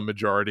had a slim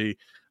majority,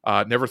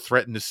 never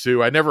threatened to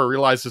sue. I never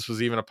realized this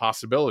was even a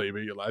possibility,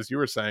 but as you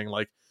were saying,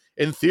 like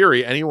in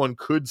theory, anyone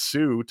could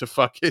sue to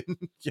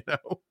fucking, get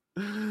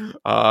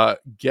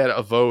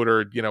a vote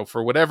or,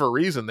 for whatever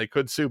reason they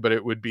could sue, but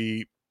it would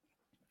be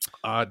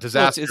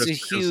disastrous. Well,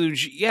 it's a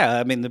huge,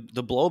 I mean,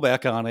 the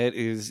blowback on it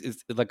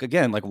is like,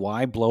 again, like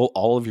why blow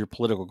all of your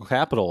political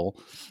capital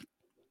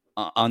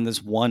on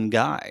this one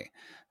guy?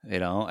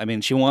 I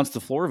mean, she wants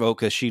the floor vote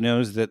because she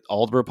knows that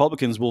all the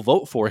Republicans will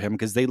vote for him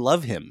because they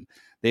love him.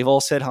 They've all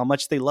said how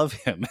much they love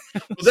him.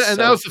 And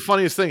that was the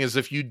funniest thing is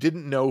if you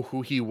didn't know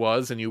who he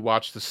was and you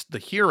watched the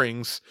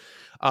hearings,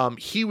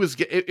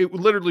 it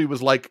literally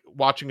was like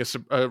watching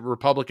a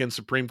Republican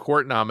Supreme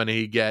Court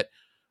nominee get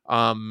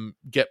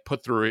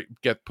put through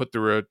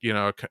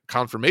a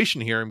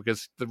confirmation hearing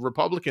because the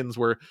Republicans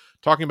were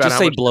talking about just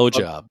say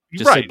blowjob.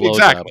 Right,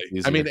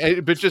 exactly. I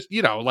mean, but just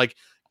like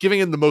giving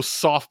him the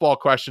most softball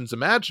questions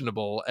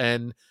imaginable,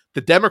 and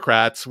the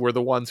Democrats were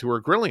the ones who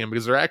were grilling him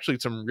because there are actually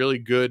some really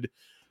good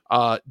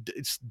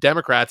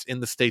Democrats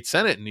in the state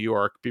Senate in New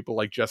York, people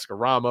like Jessica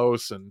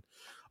Ramos and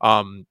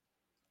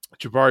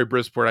Jabari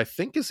Brisport, I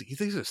think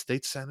he's a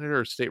state senator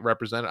or state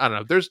representative. I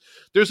don't know.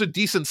 There's a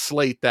decent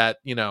slate that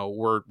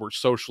were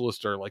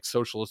socialist or like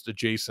socialist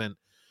adjacent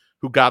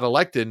who got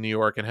elected in New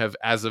York and have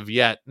as of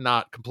yet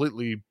not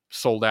completely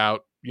sold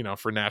out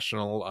for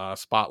national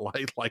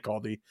spotlight like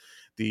all the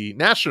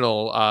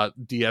national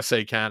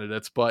DSA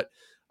candidates. But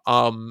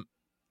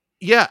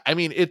yeah, I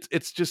mean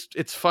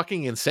it's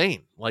fucking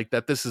insane. Like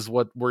that. This is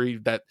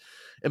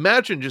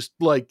imagine just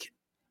like.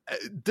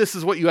 This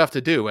is what you have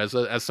to do as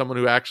someone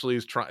who actually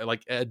is trying,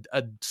 like a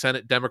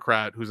Senate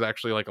Democrat who's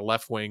actually like a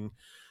left wing,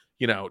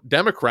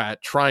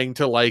 Democrat trying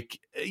to like,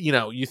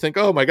 you think,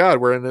 oh my God,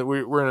 we're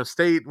in a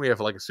state and we have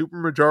like a super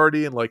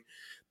majority and like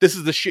this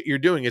is the shit you're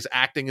doing is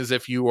acting as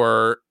if you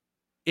are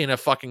in a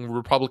fucking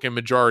Republican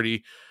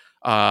majority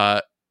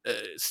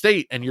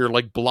state and you're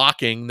like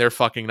blocking their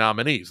fucking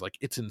nominees. Like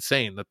it's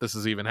insane that this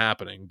is even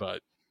happening,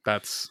 but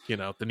that's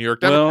the New York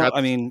Democrats. Well,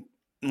 I mean,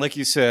 like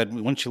you said,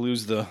 once you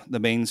lose the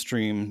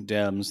mainstream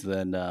Dems,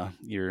 then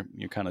you're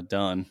kind of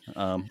done.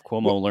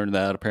 Cuomo learned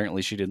that.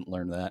 Apparently, she didn't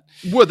learn that.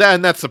 Well,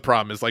 that's the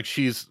problem. Is like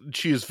she's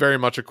very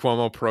much a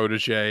Cuomo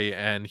protege,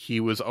 and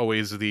he was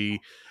always the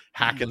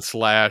hack and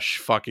slash,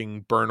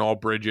 fucking burn all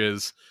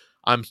bridges.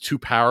 I'm too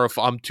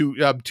powerful. I'm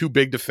too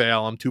big to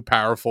fail. I'm too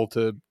powerful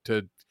to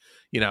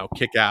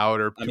kick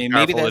out. Or I mean,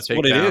 maybe that's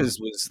what it is.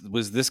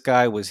 Was this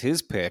guy was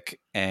his pick,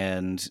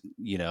 and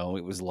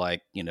it was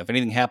like if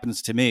anything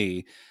happens to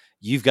me,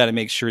 you've got to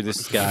make sure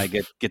this guy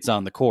gets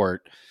on the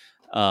court,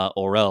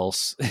 or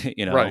else,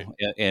 Right.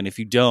 And if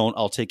you don't,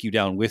 I'll take you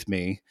down with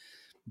me.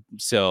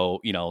 So,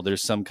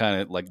 there's some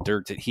kind of like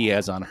dirt that he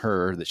has on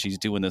her that she's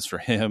doing this for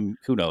him.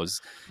 Who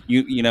knows?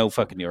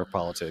 Fucking New York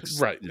politics.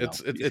 Right.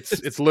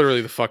 It's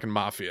literally the fucking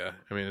mafia.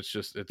 I mean, it's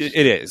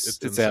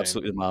It's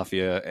absolutely the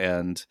mafia.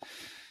 And,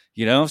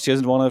 she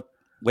doesn't want to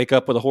wake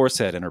up with a horse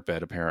head in her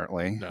bed,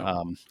 apparently.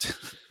 No.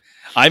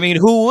 I mean,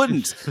 who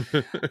wouldn't?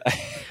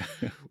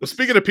 Well,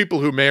 speaking of people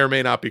who may or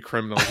may not be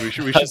criminals, we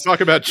should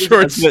talk about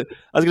George. I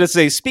was going to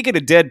say, speaking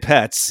of dead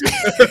pets.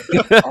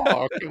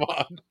 Oh, come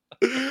on.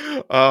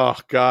 Oh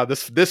God,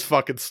 this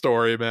fucking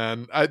story,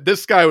 man.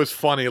 This guy was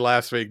funny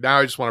last week. Now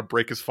I just want to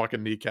break his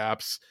fucking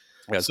kneecaps.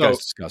 Yeah, this guy's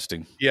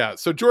disgusting. Yeah,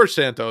 so George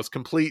Santos,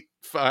 complete,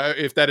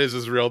 if that is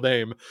his real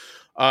name,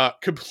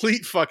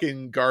 complete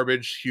fucking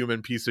garbage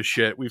human piece of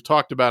shit. We've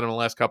talked about him in the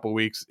last couple of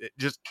weeks.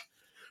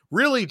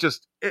 Really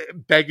just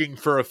begging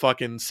for a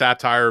fucking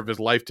satire of his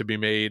life to be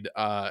made.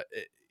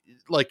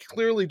 Like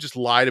clearly just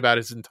lied about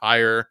his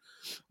entire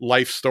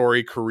life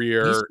story,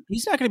 career.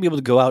 He's not going to be able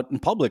to go out in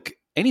public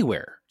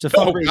anywhere to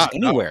fundraise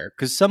anywhere,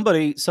 because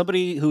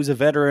somebody who's a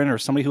veteran or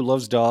somebody who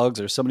loves dogs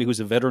or somebody who's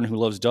a veteran who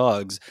loves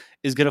dogs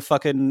is going to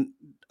fucking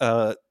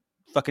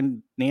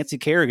Nancy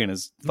Kerrigan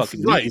is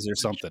fucking knees or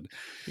something,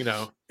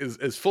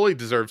 is fully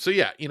deserved. So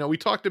yeah, we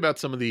talked about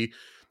some of the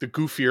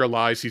goofier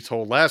lies he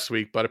told last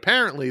week, but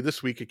apparently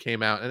this week it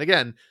came out, and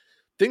again,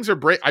 things are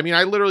I mean,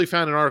 I literally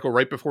found an article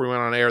right before we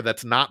went on air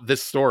that's not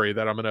this story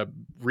that I'm going to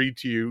read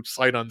to you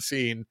sight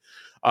unseen,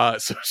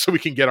 so we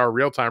can get our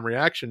real time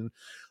reaction.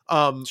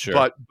 Sure.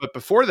 But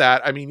before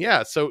that, I mean,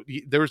 yeah. So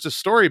there was a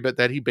story, but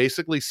that he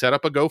basically set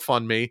up a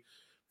GoFundMe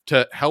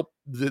to help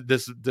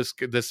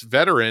this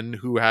veteran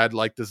who had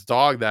like this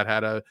dog that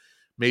had a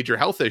major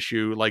health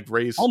issue, like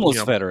raise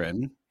homeless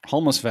veteran,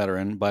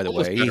 by the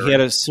way. He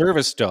had a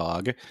service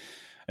dog.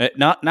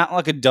 Not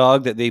like a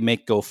dog that they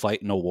make go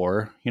fight in a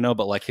war,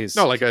 but like his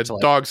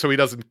dog so he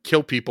doesn't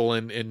kill people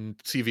in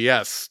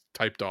CVS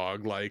type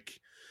dog, like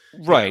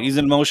right. He's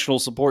an emotional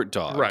support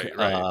dog, right.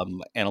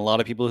 And a lot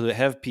of people who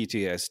have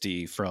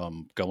PTSD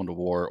from going to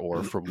war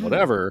or from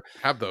whatever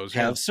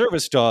have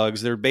service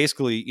dogs. They're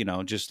basically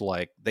just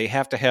like they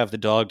have to have the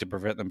dog to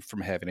prevent them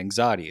from having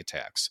anxiety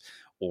attacks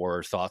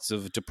or thoughts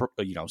of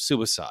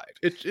suicide.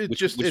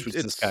 Which was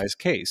this guy's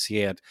case.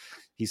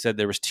 He said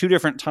there was 2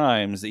 different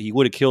times that he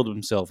would have killed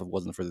himself if it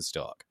wasn't for this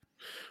dog.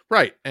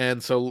 Right.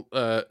 And so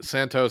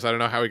Santos, I don't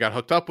know how he got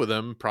hooked up with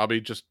him,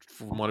 probably just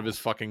from one of his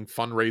fucking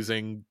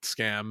fundraising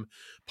scam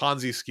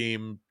Ponzi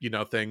scheme,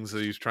 things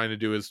that he's trying to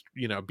do is,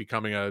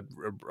 becoming a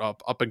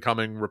up and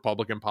coming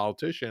Republican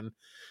politician,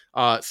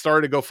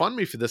 started a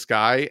GoFundMe for this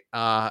guy.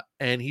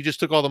 And he just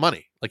took all the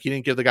money. Like he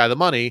didn't give the guy the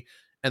money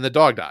and the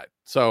dog died.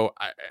 So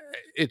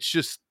it's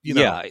just,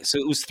 Yeah. So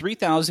it was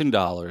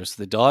 $3,000.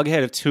 The dog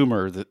had a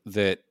tumor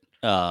that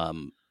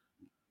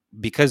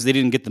because they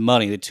didn't get the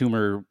money, the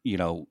tumor,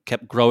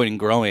 kept growing and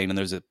growing. And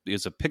there's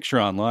a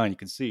picture online. You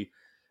can see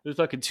this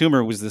fucking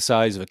tumor was the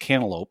size of a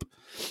cantaloupe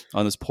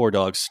on this poor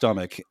dog's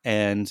stomach.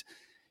 And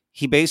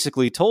he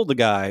basically told the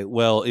guy,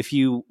 well, if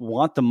you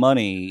want the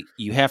money,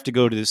 you have to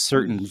go to this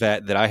certain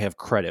vet that I have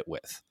credit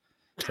with.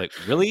 It's like,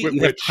 really?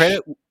 You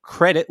have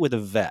credit with a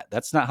vet?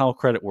 That's not how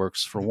credit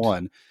works, for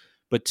one.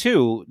 But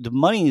 2, the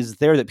money is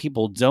there that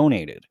people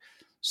donated.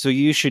 So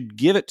you should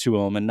give it to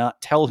him and not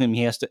tell him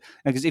he has to.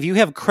 Because if you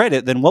have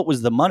credit, then what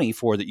was the money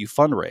for that you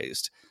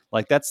fundraised?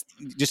 Like that's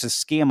just a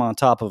scam on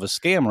top of a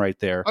scam right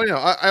there. Oh,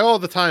 I all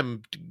the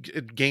time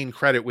gain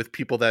credit with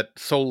people that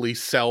solely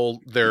sell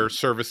their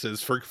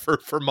services for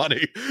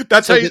money.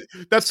 That's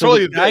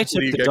totally the guy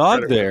took the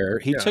dog there.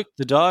 He took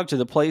the dog to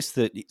the place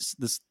that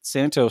the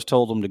Santos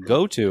told him to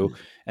go to,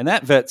 and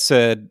that vet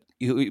said,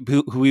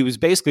 who he was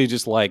basically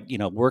just like,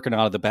 working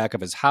out of the back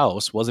of his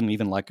house, wasn't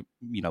even like,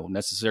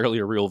 necessarily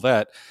a real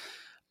vet,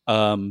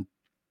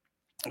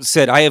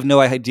 said, I have no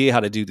idea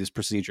how to do this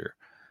procedure.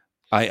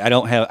 I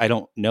don't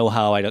know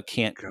how.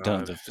 Can't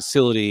done at the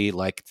facility.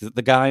 Like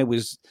the guy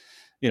was,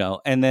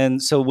 and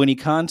then so when he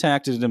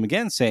contacted him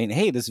again saying,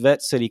 hey, this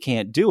vet said he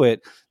can't do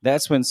it,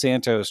 that's when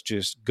Santos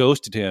just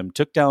ghosted him,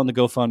 took down the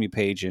GoFundMe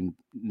page, and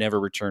never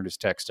returned his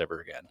text ever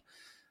again.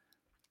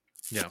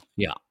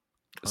 Yeah.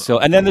 So,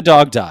 and then the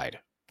dog died.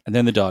 And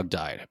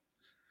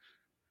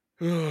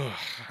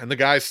the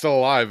guy's still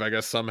alive, I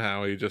guess.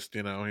 Somehow he just,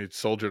 he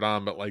soldiered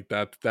on, but like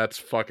that's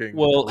fucking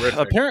horrific.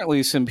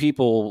 Apparently some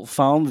people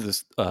found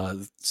this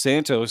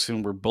Santos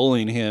and were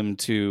bullying him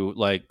to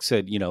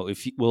said,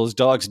 his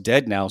dog's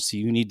dead now, so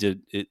you need to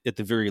at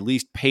the very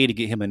least pay to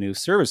get him a new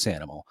service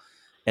animal.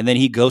 And then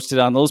he ghosted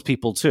on those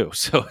people too.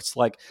 So it's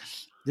like,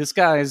 this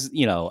guy's,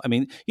 you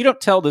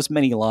don't tell this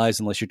many lies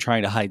unless you're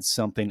trying to hide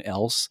something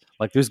else.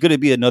 Like there's going to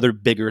be another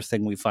bigger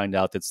thing we find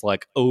out that's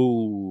like,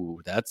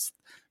 oh, that's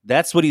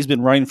what he's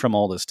been running from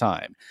all this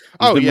time.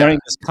 He's been running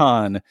this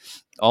con,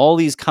 all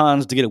these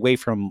cons to get away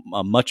from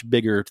a much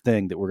bigger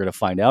thing that we're going to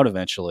find out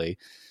eventually.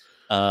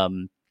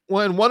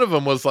 Well, and one of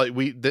them was like,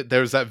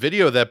 there's that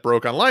video that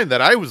broke online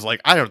that I was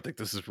like, I don't think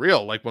this is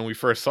real. Like when we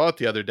first saw it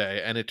the other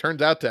day, and it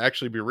turned out to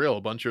actually be real.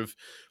 A bunch of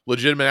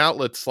legitimate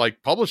outlets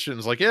like published it and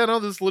was like, yeah, no,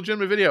 this is a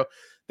legitimate video.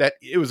 That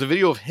it was a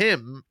video of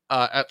him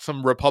at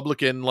some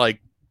Republican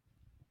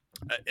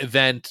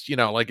event,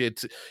 like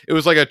it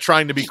was like a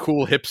trying to be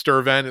cool hipster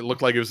event. It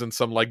looked like it was in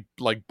some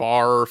like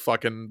bar or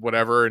fucking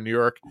whatever in New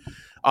York.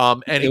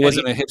 And it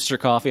wasn't a hipster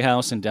coffee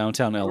house in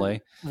downtown LA.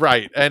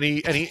 Right. And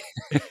he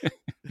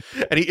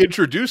and he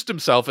introduced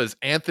himself as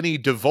Anthony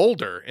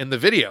DeVolder in the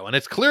video, and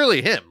it's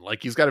clearly him.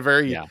 Like, he's got a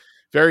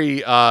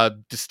very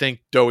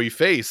distinct doughy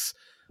face.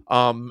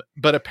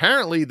 But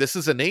apparently this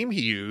is a name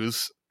he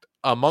used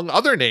among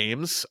other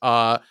names,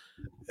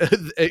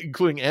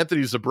 including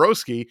Anthony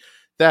Zabrowski,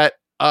 that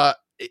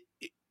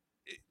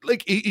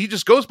like he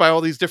just goes by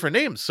all these different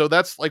names. So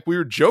that's like, we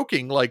were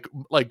joking like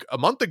a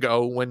month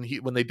ago when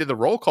they did the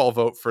roll call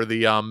vote for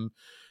the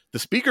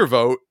speaker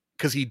vote,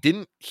 because he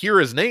didn't hear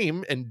his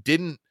name and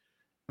didn't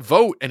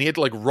vote, and he had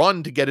to like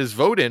run to get his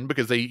vote in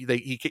because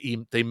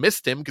they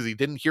missed him because he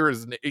didn't hear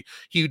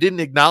he didn't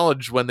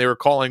acknowledge when they were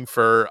calling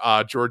for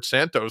George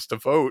Santos to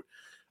vote,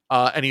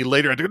 and he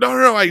later had to go,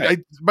 no, I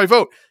my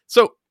vote.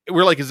 So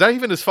we're like, is that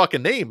even his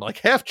fucking name? Like,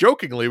 half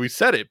jokingly we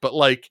said it, but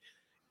like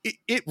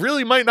it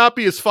really might not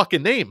be his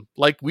fucking name.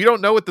 Like, we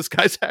don't know what this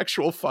guy's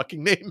actual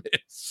fucking name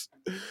is.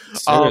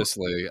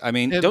 Seriously. I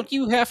mean, don't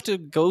you have to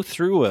go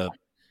through a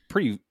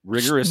pretty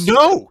rigorous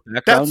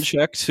background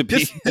check to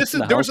be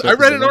I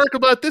read an article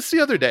about this the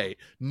other day.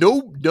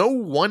 No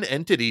one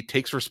entity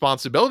takes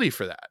responsibility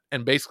for that,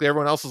 and basically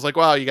everyone else is like,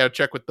 well, you got to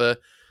check with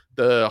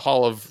the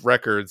Hall of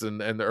Records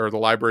and or the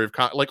Library of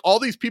like, all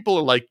these people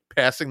are like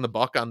passing the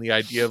buck on the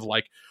idea of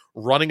like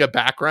running a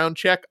background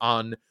check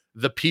on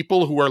the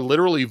people who are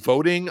literally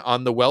voting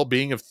on the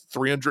well-being of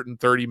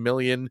 330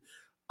 million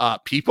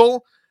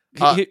people.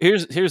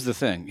 Here's the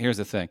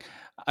thing.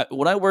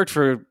 When I worked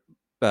for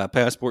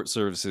passport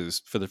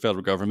services for the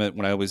federal government,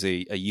 when I was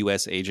a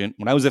U.S. agent,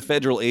 when I was a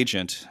federal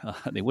agent,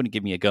 they wouldn't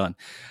give me a gun.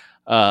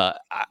 I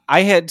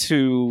had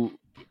to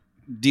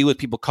deal with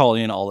people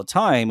calling in all the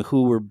time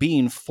who were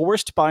being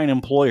forced by an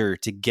employer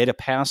to get a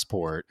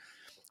passport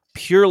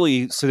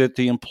purely so that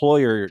the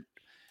employer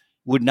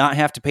would not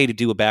have to pay to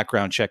do a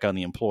background check on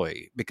the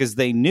employee, because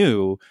they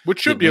knew, which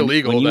should be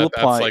illegal. That's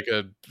like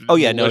a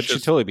it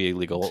should totally be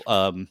illegal.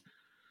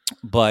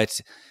 But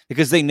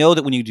because they know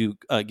that when you do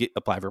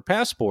apply for a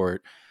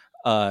passport,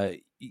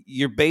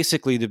 you're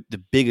basically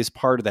the biggest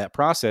part of that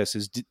process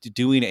is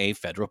doing a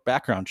federal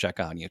background check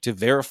on you to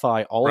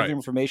verify all of the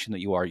information that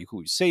you are, who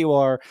you say you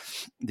are,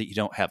 that you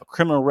don't have a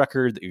criminal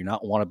record, that you're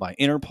not wanted by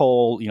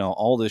Interpol,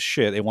 all this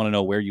shit. They want to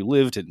know where you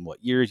lived and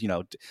what years,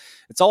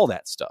 it's all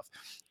that stuff.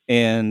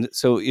 And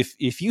so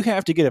if you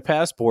have to get a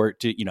passport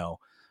to,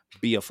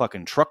 be a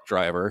fucking truck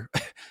driver,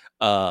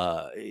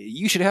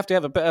 you should have to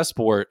have a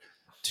passport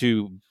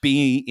to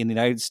be in the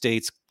United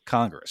States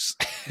Congress.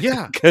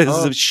 Yeah.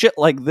 Because of shit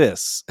like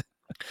this.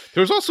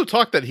 There was also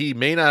talk that he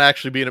may not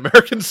actually be an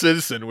American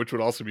citizen, which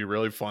would also be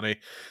really funny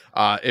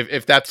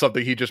if that's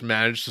something he just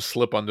managed to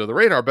slip under the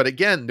radar. But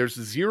again, there's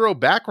zero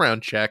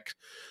background check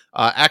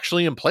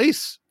actually in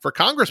place for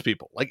Congress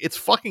people. Like, it's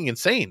fucking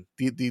insane.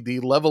 The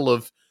level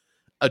of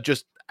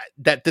just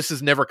that this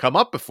has never come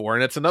up before.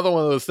 And it's another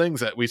one of those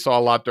things that we saw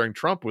a lot during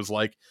Trump was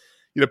like,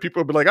 people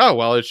would be like, oh,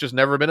 well, it's just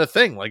never been a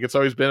thing. Like, it's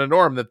always been a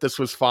norm that this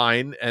was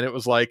fine. And it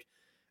was like,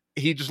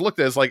 he just looked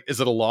at it as like, is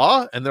it a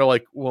law? And they're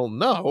like, well,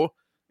 no.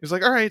 He's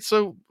like, all right,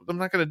 so I'm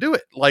not going to do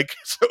it. Like,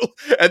 so,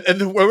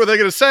 and what were they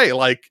going to say?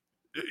 Like,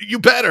 you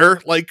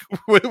better, like,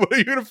 what are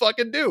you going to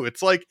fucking do?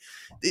 It's like,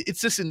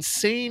 it's this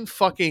insane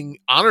fucking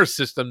honor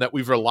system that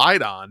we've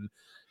relied on.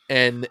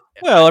 And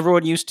well,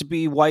 everyone used to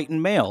be white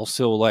and male,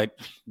 so like,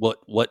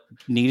 what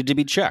needed to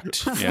be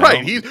checked?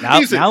 Right.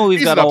 Now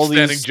we've got all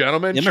these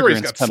gentlemen.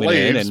 immigrants sure, coming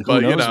slaves, in, and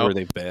who knows where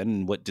they've been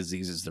and what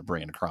diseases they're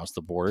bringing across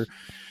the border.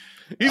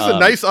 He's a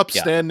nice,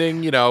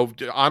 upstanding,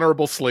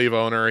 honorable slave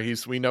owner.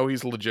 We know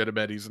he's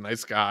legitimate. He's a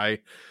nice guy.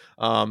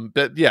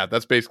 But yeah,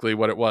 that's basically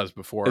what it was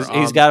before.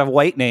 He's got a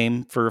white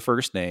name for a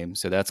first name,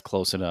 so that's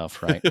close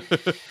enough, right?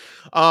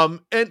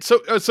 And so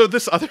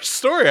this other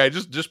story I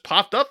just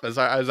popped up as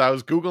I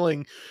was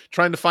Googling,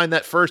 trying to find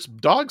that first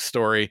dog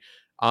story.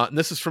 And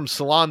this is from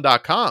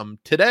salon.com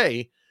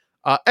today.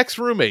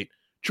 Ex-roommate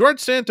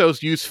George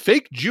Santos used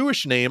fake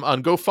Jewish name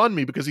on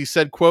GoFundMe because he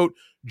said, quote,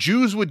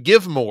 Jews would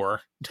give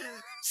more.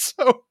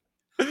 So,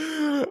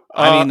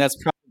 I mean, that's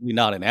probably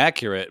not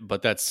inaccurate,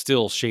 but that's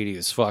still shady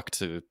as fuck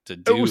to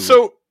do.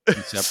 So,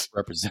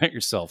 represent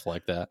yourself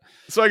like that.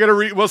 So I got to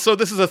read. Well, so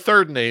this is a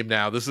third name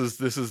now. This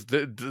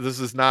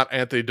is not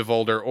Anthony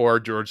DeVolder or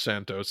George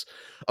Santos.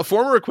 A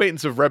former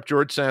acquaintance of Rep.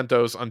 George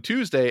Santos on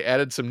Tuesday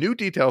added some new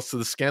details to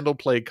the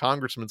scandal-plagued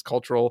congressman's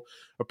cultural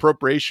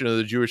appropriation of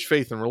the Jewish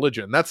faith and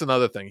religion. That's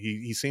another thing.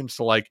 He seems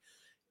to like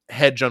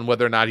hedge on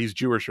whether or not he's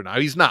Jewish or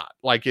not. He's not.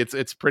 Like,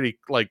 it's pretty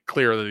like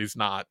clear that he's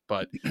not,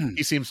 but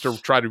he seems to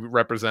try to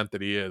represent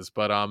that he is.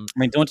 But I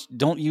mean,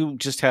 don't you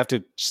just have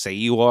to say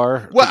you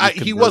are? Well,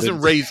 he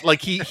wasn't raised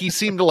like he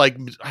seemed to like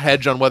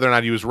hedge on whether or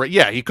not he was raised.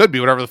 Yeah, he could be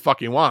whatever the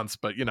fuck he wants,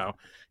 but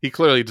he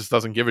clearly just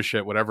doesn't give a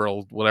shit. Whatever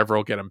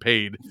will get him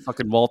paid.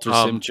 Fucking Walter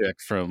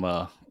Simchick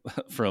from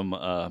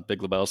Big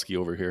Lebowski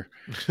over here.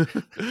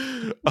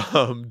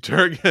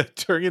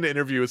 During an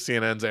interview with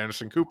CNN's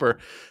Anderson Cooper,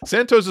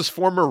 Santos's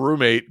former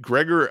roommate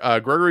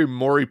Gregory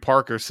Maury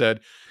Parker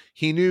said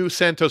he knew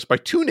Santos by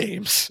two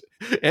names,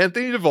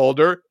 Anthony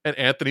DeVolder and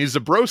Anthony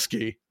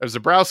Zabrowski. With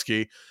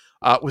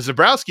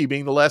Zabrowski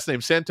being the last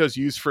name Santos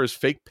used for his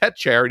fake pet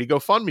charity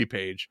GoFundMe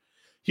page.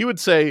 He would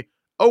say,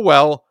 "Oh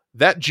well,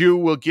 that Jew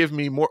will give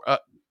me more.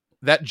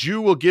 That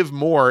Jew will give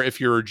more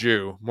if you're a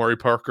Jew," Maury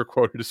Parker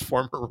quoted his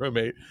former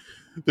roommate.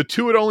 The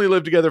two had only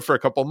lived together for a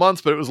couple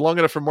months, but it was long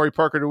enough for Maury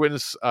Parker to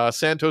witness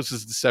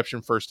Santos's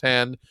deception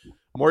firsthand.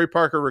 Maury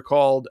Parker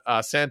recalled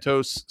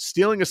Santos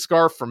stealing a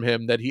scarf from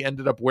him that he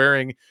ended up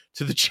wearing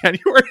to the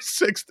January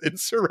 6th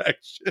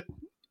insurrection.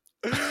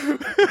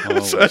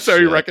 So that's how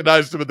he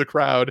recognized him in the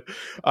crowd.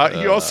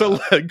 He also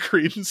led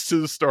credence to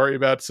the story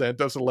about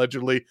Santos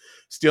allegedly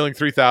stealing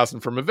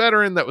 $3,000 from a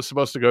veteran that was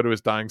supposed to go to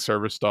his dying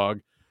service dog.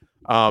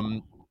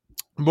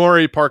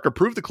 Maury Parker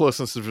proved the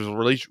closeness of his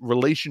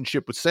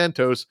relationship with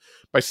Santos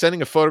by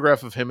sending a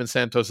photograph of him and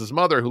Santos's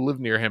mother, who lived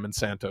near him and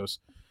Santos.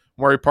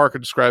 Maury Parker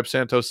described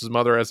Santos's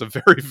mother as a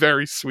very,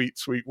 very sweet,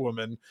 sweet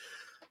woman.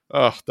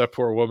 Oh, that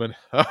poor woman.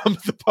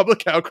 The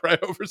public outcry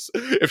over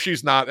if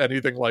she's not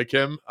anything like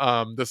him.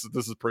 This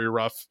is pretty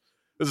rough.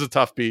 This is a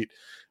tough beat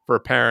for a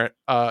parent.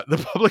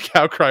 The public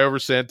outcry over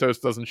Santos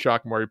doesn't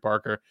shock Maury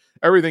Parker.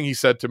 Everything he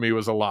said to me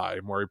was a lie,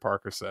 Maury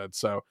Parker said.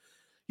 So,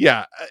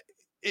 yeah,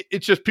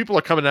 it's just people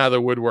are coming out of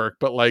the woodwork.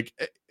 But like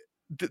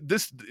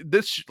this,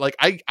 like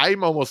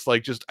I'm almost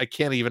like I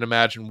can't even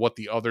imagine what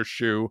the other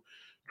shoe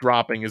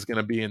dropping is going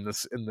to be in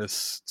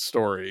this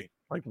story.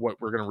 Like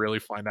what we're going to really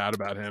find out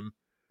about him.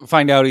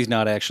 Find out he's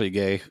not actually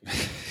gay.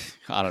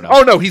 I don't know.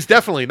 Oh no, he's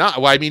definitely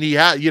not. Well, I mean, he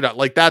had,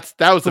 like that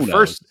was the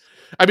first.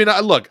 I mean,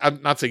 look,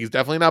 I'm not saying he's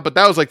definitely not, but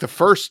that was like the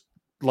first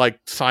like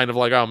sign of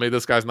like, oh, maybe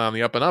this guy's not on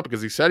the up and up,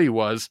 because he said he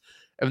was,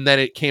 and then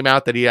it came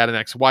out that he had an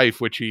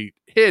ex-wife, which he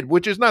hid.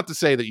 Which is not to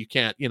say that you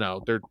can't,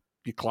 there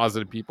be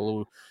closeted people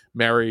who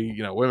marry,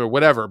 women,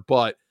 whatever.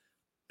 But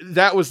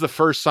that was the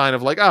first sign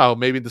of like, oh,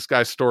 maybe this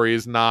guy's story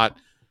is not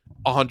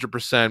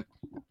 100%.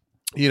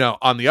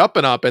 On the up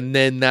and up. And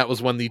then that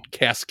was when the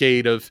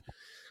cascade of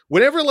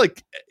whenever,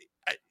 like,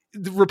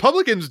 the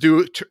Republicans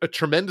do a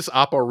tremendous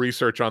oppo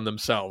research on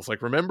themselves.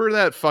 Like, remember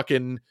that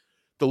fucking,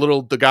 the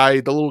little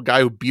guy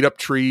who beat up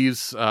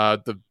trees,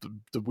 Madison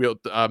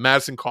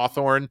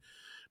Cawthorn.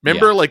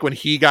 Remember, like, when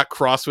he got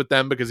cross with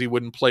them because he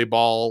wouldn't play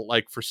ball,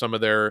 like, for some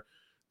of their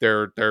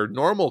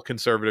normal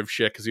conservative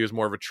shit, because he was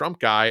more of a Trump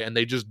guy, and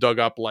they just dug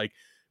up, like,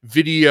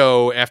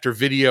 video after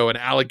video and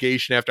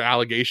allegation after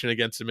allegation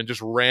against him and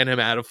just ran him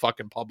out of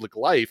fucking public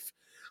life.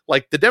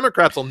 Like, the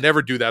Democrats will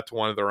never do that to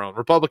one of their own.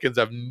 Republicans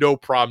have no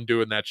problem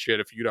doing that shit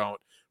if you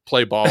don't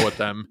play ball with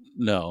them.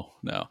 No.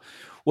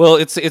 Well,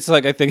 it's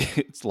like, I think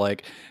it's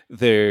like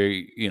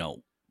they're,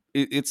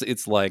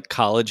 it's like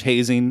college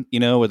hazing,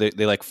 where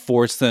they like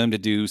force them to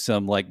do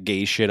some like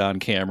gay shit on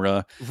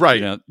camera,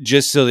 right?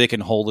 Just so they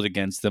can hold it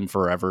against them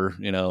forever.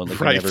 Like,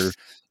 right.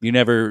 You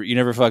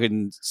never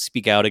fucking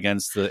speak out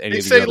against any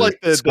of the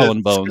like Skull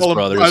and Bones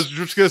brothers. I was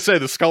just gonna say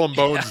the Skull and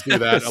Bones do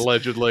that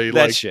allegedly.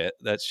 That shit.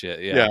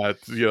 Yeah.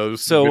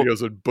 So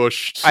videos of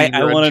Bush. I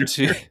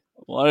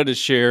wanted to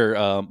share,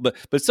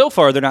 but so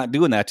far they're not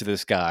doing that to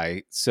this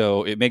guy.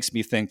 So it makes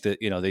me think that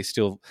they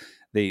still.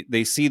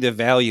 They see the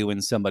value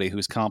in somebody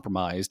who's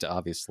compromised,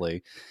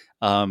 obviously,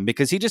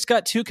 because he just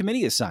got 2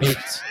 committee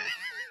assignments.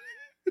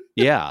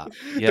 yeah.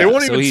 They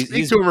won't even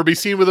speak to him or be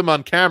seen with him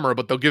on camera,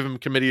 but they'll give him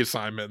committee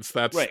assignments.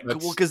 That's right.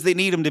 Well, because they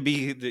need him to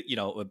be,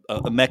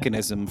 a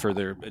mechanism for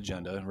their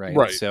agenda, right?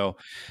 Right. So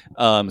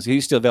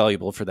he's still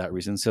valuable for that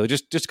reason. So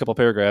just a couple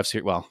paragraphs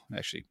here. Well,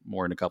 actually,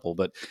 more than a couple,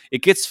 but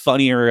it gets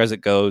funnier as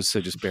it goes.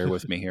 So just bear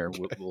with me here.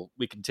 Okay.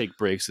 We can take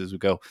breaks as we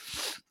go.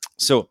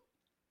 So.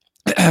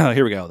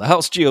 Here we go. The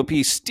House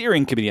GOP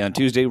Steering Committee on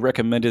Tuesday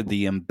recommended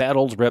the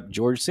embattled Rep.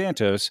 George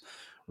Santos,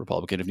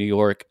 Republican of New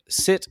York,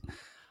 sit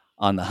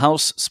on the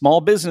House Small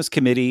Business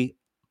Committee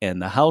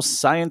and the House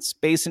Science,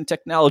 Space, and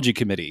Technology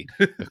Committee,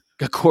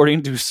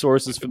 according to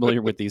sources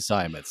familiar with the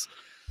assignments.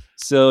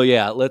 So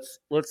yeah, let's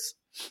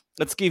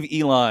give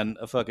Elon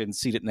a fucking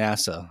seat at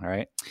NASA, all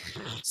right?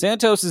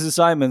 Santos's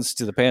assignments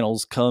to the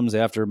panels comes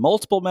after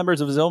multiple members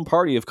of his own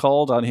party have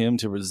called on him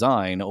to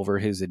resign over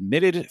his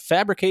admitted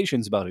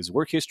fabrications about his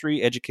work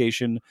history,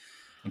 education,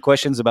 and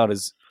questions about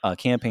his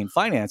campaign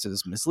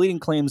finances, misleading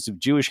claims of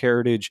Jewish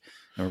heritage,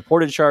 and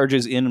reported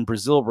charges in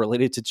Brazil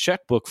related to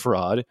checkbook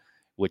fraud,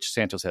 which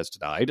Santos has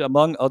denied,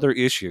 among other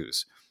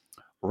issues.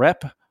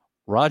 Rep.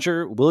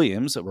 Roger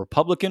Williams, a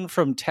Republican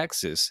from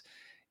Texas,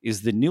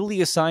 is the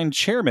newly assigned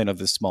chairman of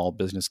the Small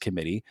Business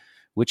Committee,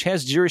 which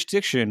has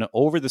jurisdiction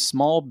over the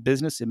Small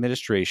Business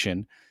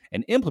Administration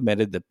and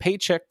implemented the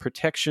Paycheck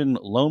Protection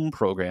Loan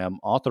Program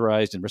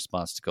authorized in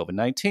response to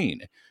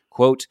COVID-19.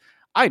 Quote,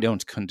 I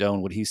don't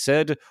condone what he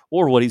said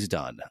or what he's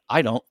done.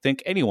 I don't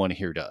think anyone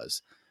here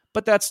does.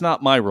 But that's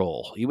not my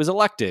role. He was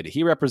elected.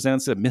 He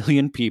represents 1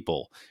 million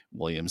people,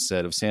 Williams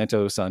said of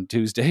Santos on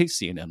Tuesday,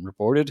 CNN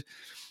reported.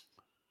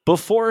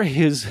 Before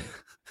his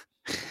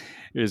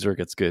Here's where it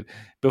gets good.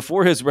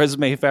 Before his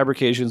resume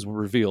fabrications were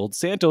revealed,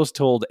 Santos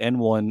told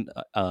NY1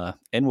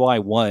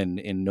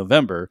 in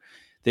November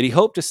that he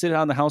hoped to sit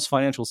on the House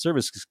Financial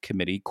Services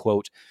Committee,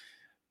 quote,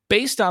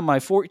 based on my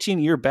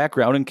 14-year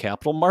background in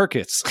capital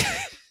markets.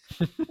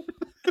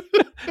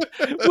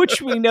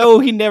 Which we know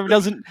he never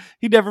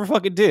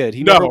fucking did.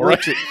 He never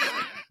worked it.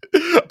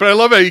 But I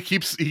love how he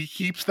keeps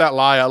that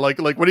lie out. Like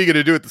what are you going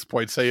to do at this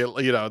point? Say,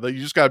 you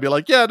just got to be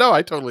like, yeah, no,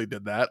 I totally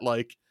did that.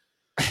 Like,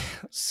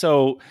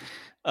 so,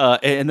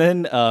 and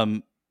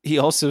then he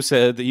also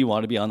said that he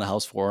wanted to be on the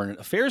House Foreign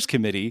Affairs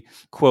Committee,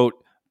 quote,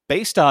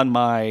 based on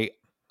my,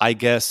 I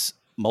guess,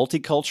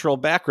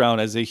 multicultural background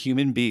as a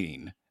human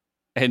being,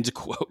 end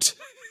quote.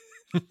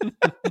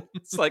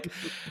 It's like,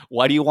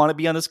 why do you want to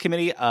be on this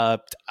committee? I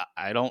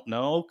don't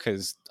know,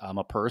 because I'm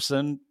a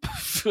person.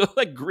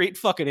 Like, great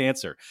fucking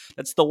answer.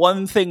 That's the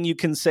one thing you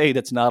can say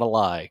that's not a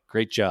lie.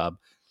 Great job.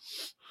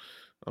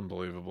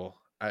 Unbelievable.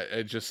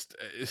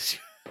 This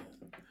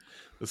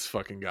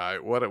fucking guy.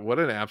 What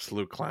an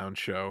absolute clown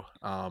show.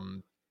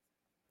 I'm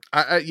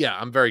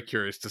very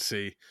curious to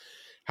see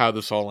how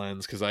this all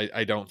ends, because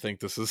I don't think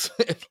this is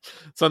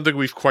something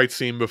we've quite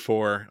seen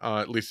before,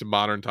 at least in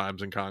modern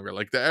times in Congress.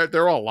 Like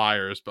they're all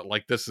liars, but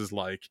like this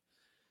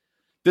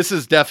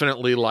is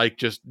definitely like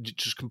just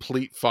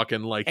complete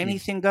fucking like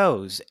anything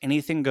goes.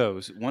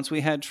 Once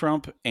we had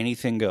Trump,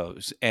 anything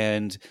goes.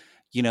 And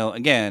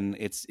again,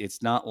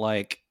 it's not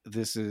like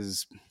this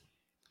is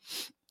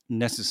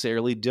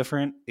necessarily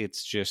different.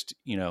 It's just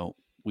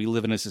we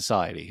live in a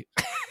society,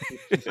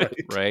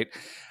 right?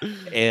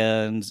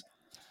 And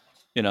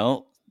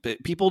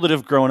people that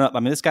have grown up. I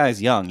mean, this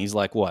guy's young. He's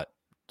like what,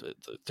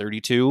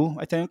 32,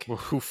 I think.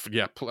 Well,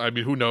 yeah, I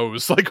mean, who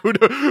knows? Like,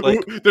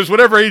 there's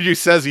whatever age he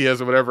says he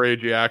is, and whatever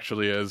age he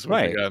actually is.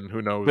 Right? Again,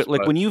 who knows? But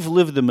like when you've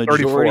lived the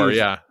majority, 34,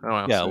 yeah,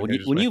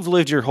 when you've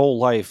lived your whole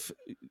life,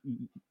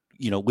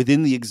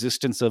 within the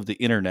existence of the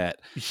internet,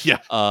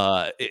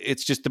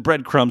 it's just the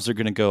breadcrumbs are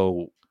going to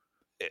go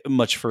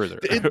much further.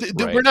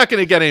 Right? We're not going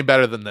to get any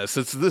better than this.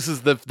 This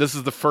is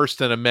the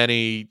first in a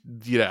many.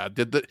 Yeah,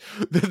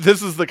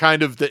 this is the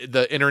kind of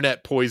the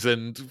internet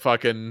poisoned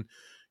fucking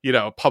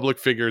public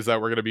figures that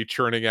we're going to be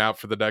churning out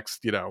for the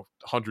next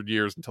 100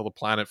 years until the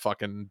planet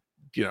fucking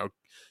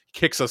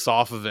kicks us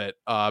off of it.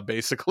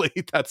 Basically,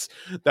 that's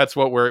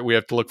what we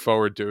have to look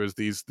forward to, is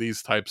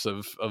these types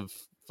of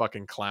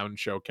fucking clown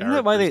show characters.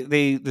 Isn't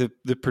that why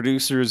the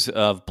producers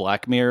of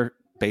Black Mirror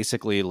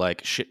basically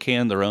like shit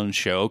canned their own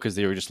show, because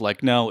they were just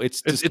like, no,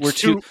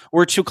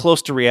 we're too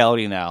close to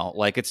reality now.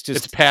 Like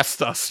it's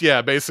past us.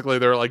 Yeah, basically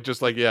they're like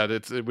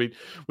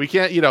we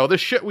can't. The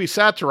shit we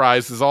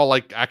satirize is all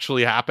like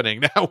actually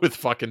happening now with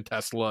fucking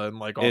Tesla and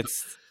like all.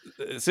 It's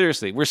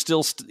seriously, we're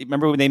still.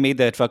 Remember when they made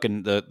that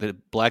fucking the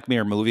Black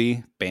Mirror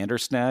movie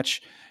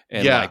Bandersnatch,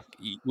 and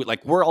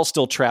like we're all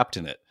still trapped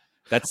in it.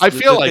 I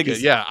feel like it.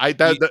 Yeah,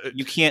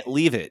 you can't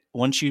leave it.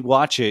 Once you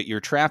watch it,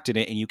 you're trapped in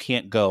it, and you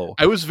can't go.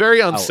 I was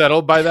very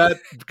unsettled by that.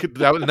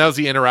 That was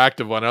the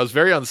interactive one. I was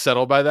very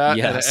unsettled by that,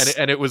 yes.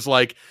 and it was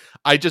like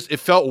it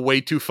felt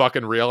way too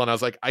fucking real, and I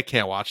was like, I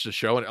can't watch this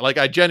show, and like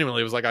I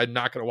genuinely was like, I'm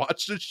not going to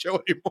watch this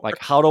show anymore.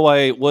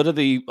 Like, what are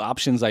the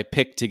options I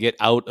pick to get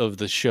out of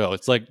the show?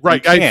 It's like,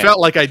 right. I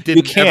felt like I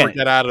didn't ever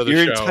get out of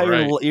the show.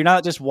 Right? You're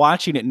not just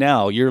watching it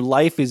now. Your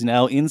life is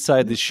now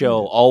inside the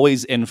show,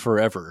 always and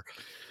forever.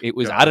 It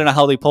was. I don't know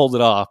how they pulled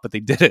it off, but they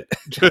did it.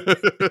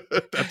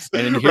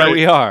 And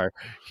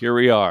here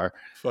we are.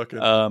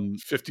 Fucking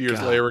 50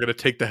 years later, we're gonna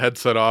take the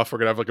headset off. We're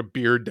gonna have like a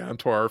beard down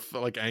to our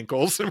like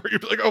ankles, and we're gonna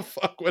be like, "Oh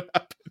fuck, what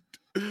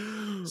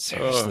happened?"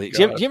 Seriously,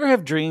 do you ever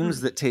have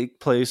dreams that take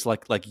place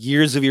like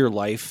years of your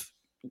life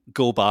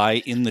go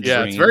by in the dream?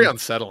 Yeah, it's very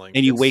unsettling.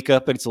 And you wake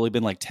up and it's only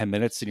been like 10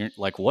 minutes, and you're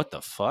like, "What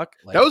the fuck?"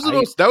 Like, that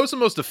was the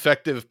most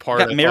effective part.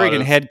 Got married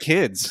and had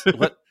kids.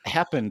 What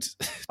happened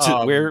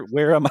to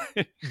where am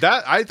I?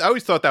 That I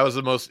always thought that was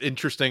the most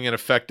interesting and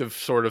effective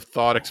sort of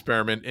thought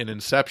experiment in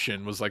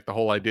Inception, was like the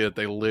whole idea that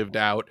they lived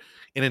out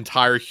an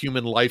entire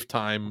human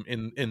lifetime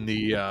in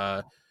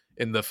the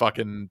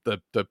fucking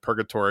the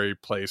purgatory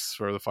place,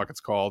 where the fuck it's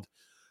called.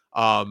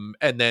 And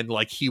then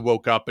like he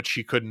woke up, but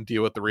she couldn't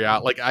deal with the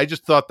reality. Like I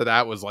just thought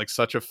that was like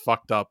such a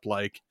fucked up,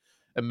 like,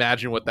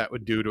 imagine what that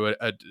would do to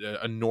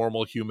a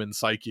normal human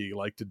psyche,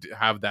 like to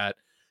have that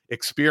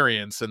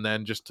experience and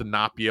then just to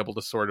not be able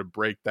to sort of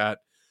break that.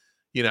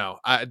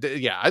 I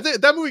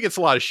think that movie gets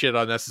a lot of shit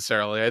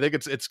unnecessarily. I think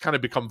it's kind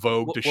of become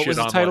vogue to shit on. What was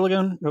the title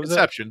again?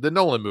 Inception, the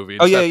Nolan movie.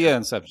 Inception. Oh yeah,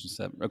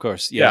 Inception, of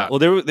course. Yeah. Well,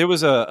 there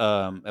was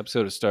a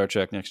episode of Star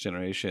Trek Next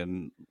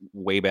Generation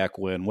way back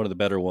when, one of the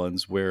better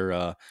ones,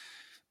 where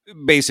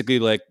basically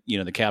like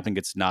the captain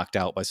gets knocked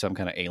out by some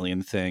kind of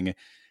alien thing, and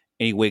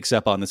he wakes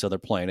up on this other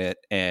planet,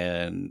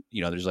 and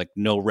there's like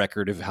no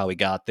record of how he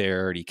got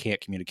there, and he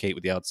can't communicate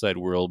with the outside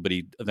world, but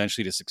he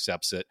eventually just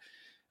accepts it.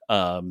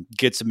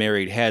 Gets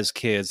married, has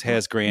kids,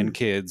 has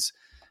grandkids,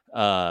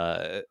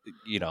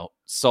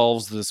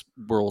 solves this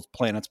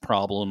planet's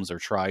problems, or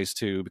tries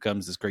to,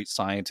 becomes this great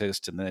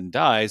scientist, and then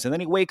dies. And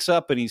then he wakes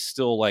up and he's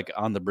still like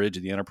on the bridge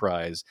of the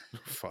Enterprise.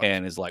 Fuck.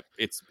 And is like,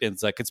 it's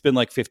been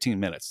like 15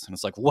 minutes. And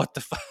it's like, what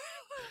the fuck?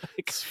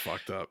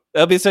 fucked up.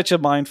 That'd be such a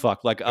mind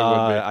fuck. Like,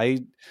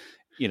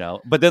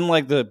 but then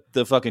like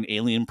the fucking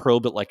alien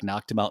probe that like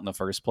knocked him out in the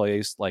first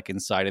place, like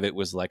inside of it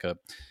was like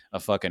a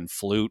fucking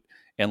flute.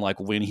 And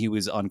like when he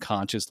was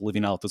unconscious,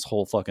 living out this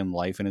whole fucking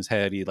life in his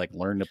head, he like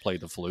learned to play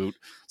the flute.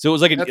 So it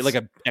was like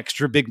a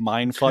extra big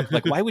mind fuck.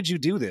 Like, why would you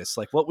do this?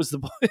 Like, what was the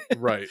point?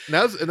 Right.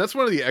 And that's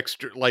one of the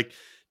extra, like,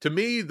 to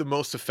me, the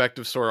most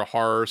effective sort of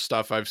horror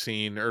stuff I've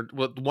seen, or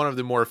one of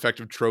the more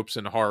effective tropes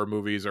in horror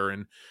movies or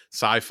in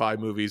sci-fi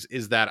movies,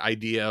 is that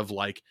idea of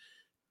like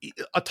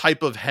a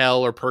type of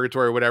hell or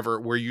purgatory or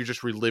whatever, where you're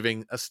just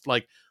reliving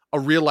a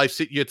real life.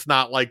 It's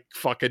not like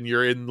fucking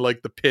you're in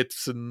like the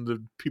pits and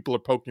the people are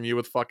poking you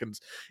with fucking.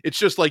 It's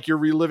just like you're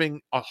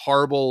reliving a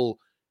horrible,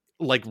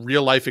 like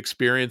real life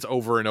experience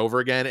over and over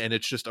again, and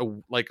it's just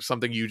like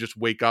something you just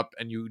wake up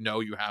and you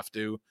have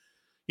to,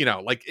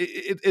 like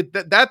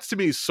that's to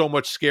me is so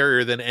much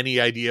scarier than any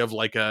idea of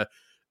like an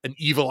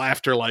evil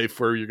afterlife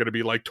where you're going to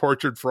be like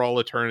tortured for all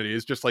eternity.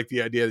 It's just like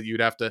the idea that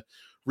you'd have to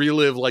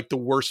relive like the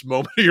worst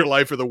moment of your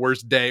life or the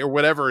worst day or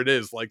whatever it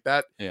is. Like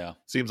that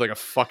seems like a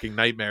fucking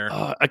nightmare.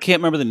 I can't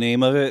remember the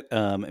name of it.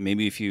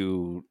 Maybe if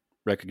you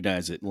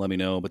recognize it, let me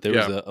know. But there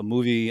was a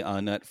movie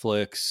on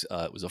Netflix.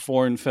 It was a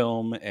foreign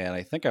film, and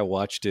I think I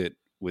watched it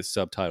with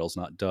subtitles,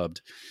 not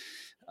dubbed.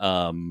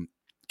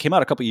 Came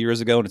out a couple years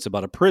ago, and it's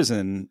about a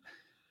prison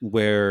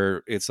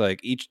where it's like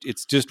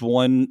it's just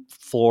one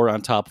floor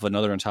on top of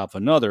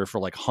another for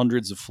like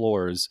hundreds of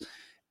floors.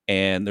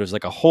 And there's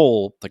like a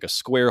hole, like a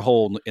square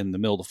hole in the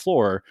middle of the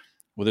floor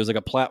where there's like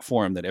a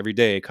platform that every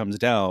day comes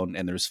down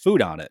and there's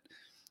food on it.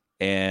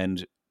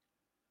 And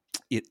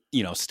it,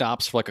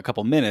 stops for like a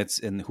couple minutes,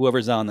 and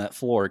whoever's on that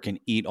floor can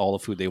eat all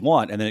the food they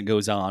want. And then it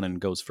goes on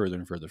and goes further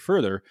and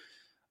further.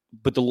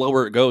 But the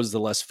lower it goes, the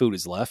less food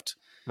is left.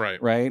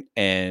 Right. Right.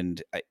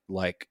 And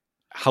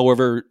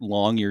however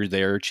long you're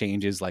there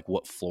changes like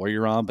what floor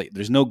you're on, but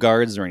there's no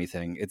guards or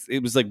anything.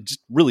 It was like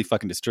just really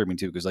fucking disturbing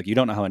too, because like you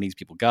don't know how any of these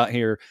people got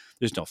here.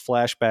 There's no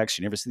flashbacks.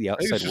 You never see the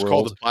outside I think it's just world.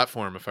 called the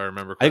platform, if I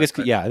remember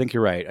correctly. I think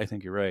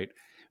you're right.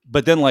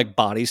 But then like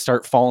bodies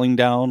start falling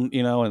down,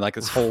 and like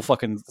this whole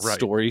fucking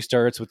story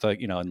starts with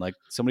like, and like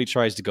somebody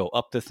tries to go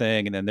up the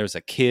thing, and then there's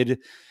a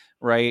kid,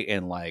 right?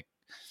 And like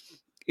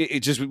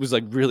it was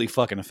like really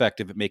fucking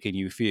effective at making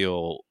you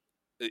feel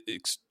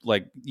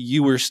like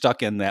you were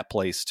stuck in that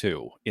place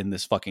too, in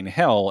this fucking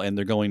hell, and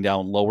they're going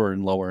down lower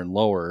and lower and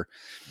lower.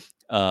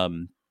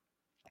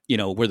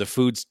 Where the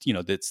foods,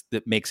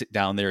 that makes it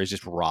down there is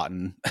just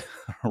rotten,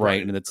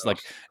 right? And it's like,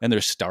 and they're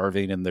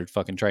starving and they're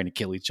fucking trying to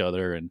kill each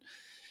other, and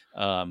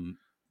no,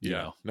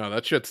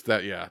 that shit's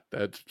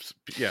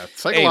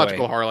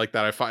psychological horror like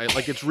that. I find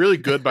like it's really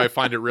good, but I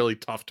find it really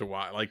tough to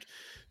watch. Like.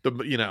 But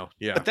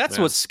that's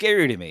what's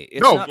scary to me.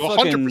 It's not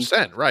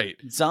 100% right.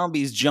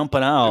 Zombies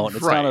jumping out.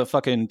 It's not a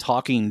fucking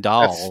talking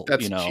doll.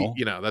 That's cheap.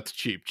 That's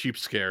cheap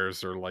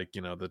scares, or like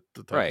the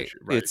right.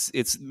 Right.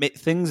 It's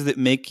things that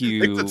make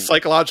you things that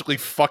psychologically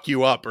fuck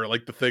you up, or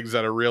like the things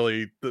that are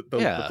really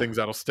the things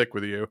that'll stick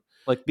with you.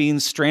 Like being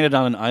stranded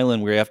on an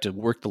island where you have to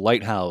work the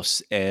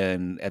lighthouse,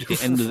 and at the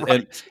end of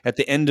at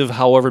the end of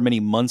however many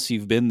months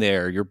you've been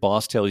there, your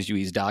boss tells you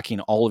he's docking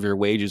all of your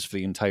wages for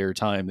the entire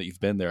time that you've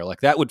been there.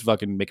 Like that would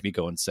fucking make me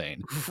go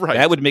insane. Right.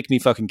 That would make me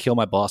fucking kill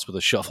my boss with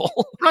a shovel.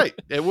 Right.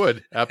 It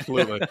would.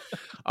 Absolutely.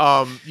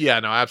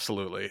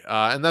 Absolutely.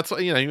 And that's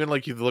even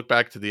like you look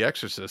back to The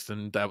Exorcist,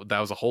 and that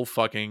was a whole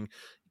fucking,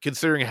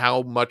 considering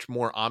how much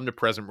more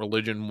omnipresent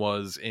religion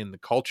was in the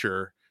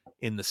culture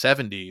in the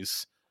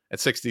 70s. At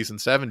 60s and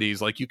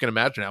 70s, like you can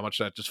imagine how much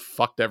that just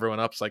fucked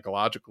everyone up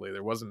psychologically.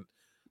 There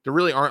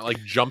really aren't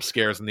like jump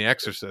scares in The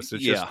Exorcist.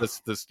 It's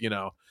just this,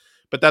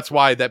 but that's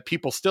why that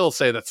people still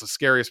say that's the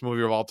scariest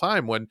movie of all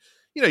time. When,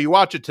 you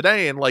watch it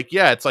today and like,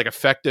 it's like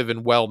effective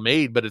and well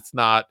made, but it's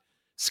not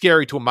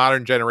scary to a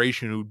modern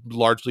generation who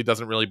largely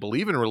doesn't really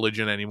believe in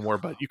religion anymore.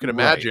 But you can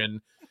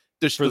imagine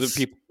there's for the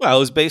people. Well, it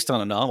was based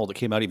on a novel that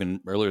came out even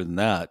earlier than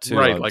that too.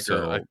 Right. Like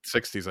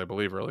 60s, I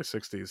believe, early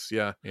 60s.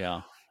 Yeah.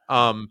 Yeah.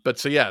 But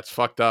so it's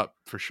fucked up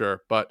for sure.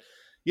 But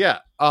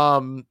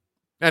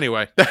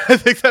anyway, I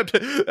think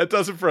that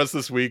does it for us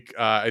this week.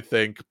 I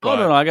think. But...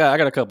 no, I got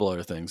a couple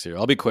other things here.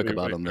 I'll be quick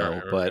about them though.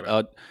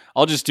 But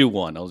I'll just do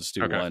one.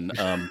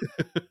 One.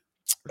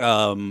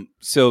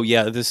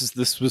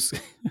 This was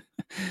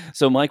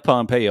so Mike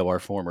Pompeo, our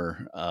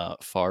former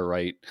far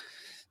right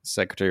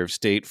Secretary of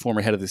State,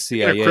 former head of the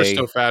CIA,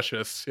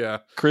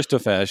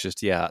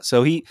 Christo-fascist, yeah.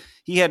 So he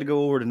had to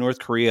go over to North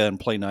Korea and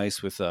play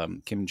nice with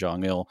Kim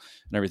Jong-il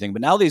and everything.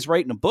 But now that he's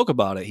writing a book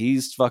about it,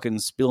 he's fucking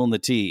spilling the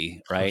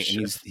tea, right?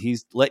 And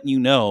he's letting you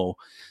know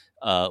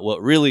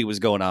what really was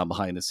going on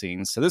behind the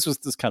scenes. So this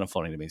kind of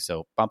funny to me.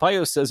 So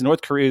Pompeo says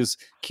North Korea's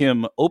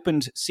Kim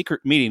opened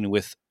secret meeting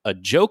with a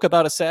joke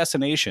about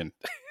assassination.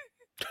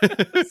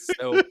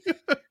 So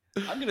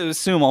I'm going to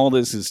assume all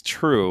this is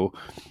true.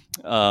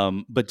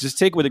 But just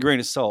take it with a grain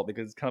of salt,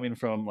 because it's coming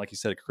from, like you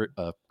said,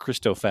 a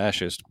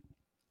Christo-fascist.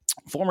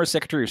 Former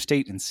Secretary of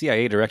State and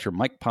CIA Director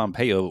Mike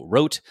Pompeo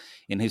wrote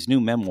in his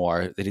new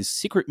memoir that his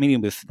secret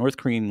meeting with North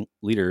Korean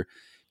leader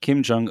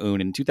Kim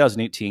Jong-un in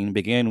 2018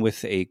 began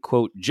with a,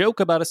 quote, joke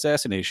about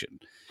assassination.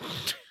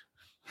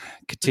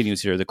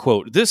 Continues here, the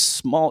quote,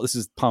 this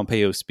is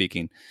Pompeo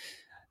speaking,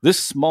 this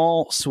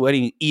small,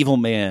 sweating, evil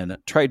man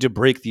tried to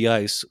break the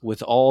ice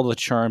with all the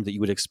charm that you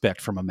would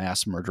expect from a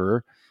mass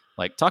murderer.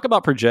 Like, talk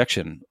about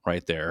projection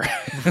right there.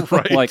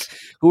 Right. Like,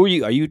 who are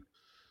you? Are you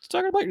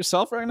talking about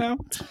yourself right now?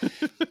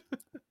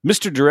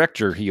 Mr.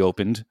 Director, he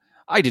opened,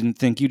 I didn't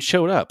think you'd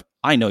showed up.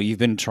 I know you've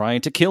been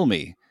trying to kill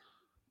me.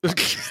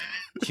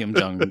 Kim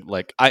Jong,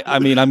 like, I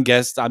mean, I'm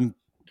gonna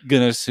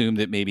assume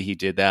that maybe he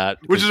did that,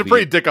 which is a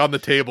pretty dick on the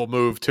table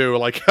move too.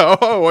 Like,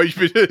 now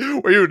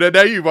you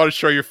want to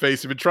show your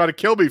face? You've been trying to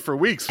kill me for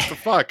weeks. What the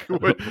fuck? Now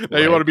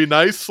right. You want to be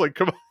nice? Like,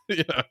 come on.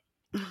 Yeah.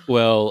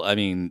 Well, I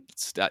mean,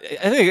 I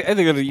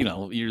think you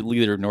know, your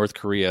leader of North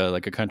Korea,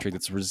 like a country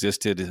that's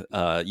resisted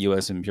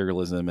U.S.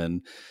 imperialism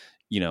and,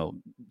 you know,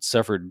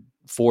 suffered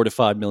 4 to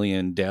 5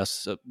 million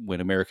deaths when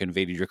America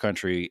invaded your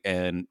country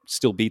and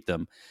still beat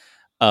them.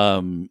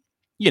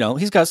 You know,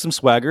 he's got some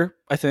swagger,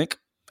 I think.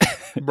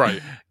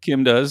 Right.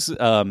 Kim does.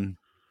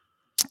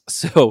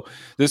 So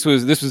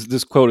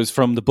this quote is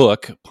from the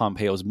book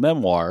Pompeo's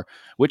memoir,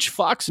 which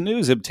Fox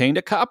News obtained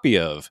a copy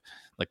of.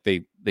 Like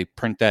they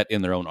print that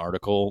in their own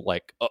article.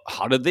 Like,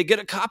 how did they get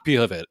a copy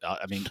of it?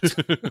 I mean,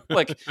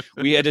 like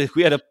we had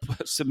to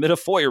submit a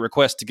FOIA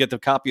request to get the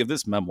copy of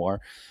this memoir.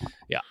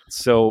 Yeah.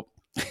 So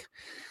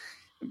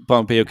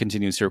Pompeo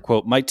continues here,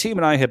 quote, my team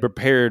and I had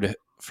prepared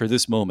for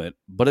this moment,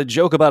 but a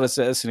joke about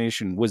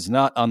assassination was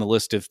not on the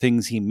list of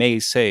things he may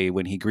say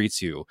when he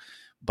greets you.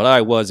 But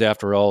I was,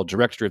 after all,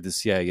 director of the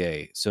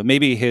CIA, so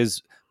maybe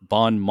his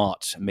bon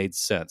mot made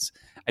sense.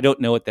 I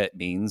don't know what that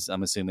means.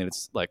 I'm assuming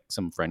it's like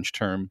some French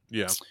term.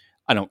 Yeah.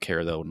 I don't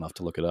care, though, enough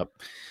to look it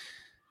up.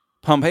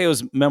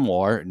 Pompeo's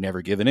memoir,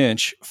 Never Give an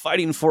Inch,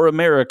 Fighting for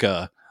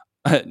America.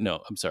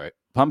 No, I'm sorry.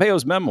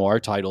 Pompeo's memoir,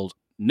 titled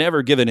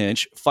Never Give an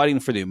Inch, Fighting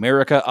for the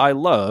America I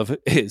Love,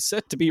 is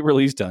set to be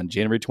released on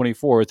January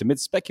 24th amid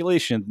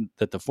speculation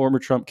that the former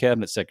Trump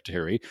cabinet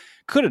secretary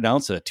could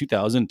announce a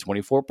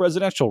 2024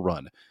 presidential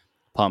run.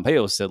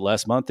 Pompeo said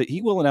last month that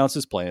he will announce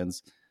his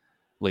plans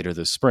later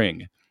this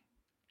spring.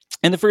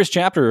 In the first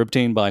chapter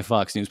obtained by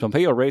Fox News,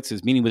 Pompeo writes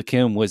his meeting with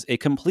Kim was a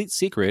complete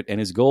secret, and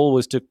his goal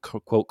was to,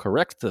 quote,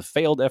 correct the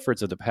failed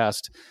efforts of the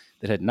past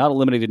that had not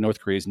eliminated North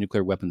Korea's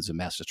nuclear weapons of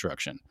mass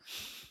destruction.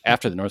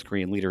 After the North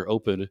Korean leader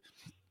opened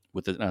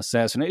with an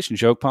assassination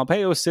joke,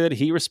 Pompeo said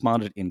he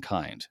responded in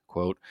kind.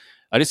 Quote,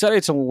 I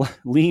decided to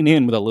lean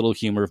in with a little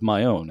humor of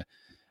my own.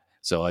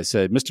 So I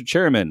said, Mr.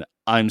 Chairman,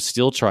 I'm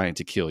still trying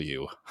to kill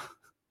you.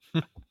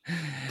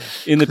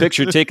 In the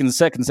picture taken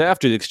seconds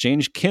after the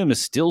exchange, Kim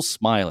is still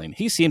smiling.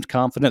 He seemed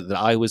confident that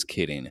I was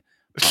kidding,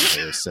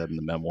 Pompeo said in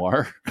the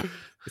memoir.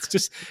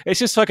 It's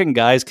just fucking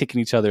guys kicking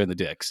each other in the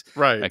dicks.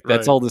 Right. Like,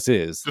 that's all this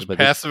is. Just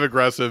passive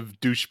aggressive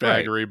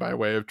douchebaggery by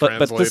way of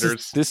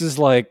translators. But this is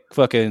like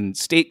fucking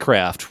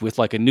statecraft with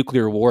like a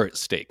nuclear war at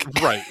stake.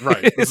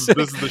 Right. This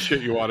is the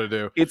shit you want to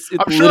do. It's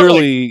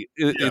literally,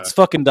 it's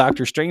fucking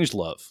Dr.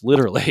 Strangelove,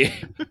 literally.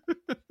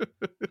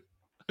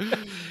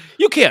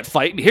 You can't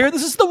fight in here.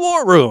 This is the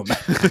war room.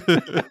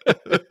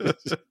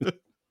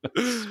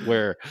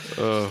 Swear.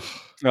 All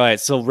right,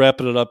 so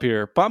wrapping it up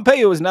here.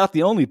 Pompeo is not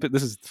the only.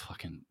 This is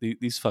fucking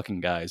these fucking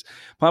guys.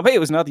 Pompeo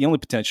is not the only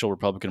potential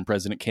Republican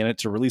president candidate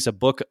to release a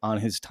book on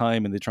his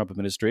time in the Trump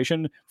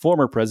administration.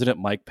 Former President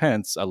Mike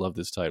Pence, I love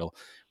this title.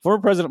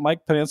 Former President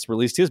Mike Pence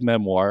released his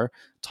memoir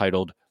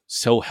titled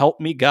 "So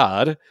Help Me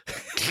God,"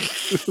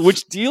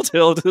 which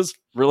detailed his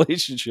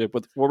relationship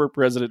with former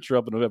President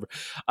Trump in November.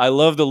 I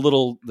love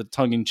the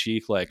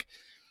tongue-in-cheek, like,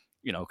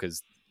 you know,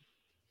 because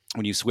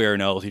when you swear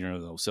an oath, you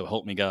know, so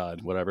help me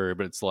God, whatever.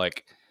 But it's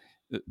like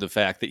the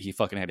fact that he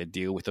fucking had to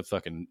deal with a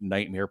fucking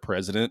nightmare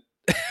president.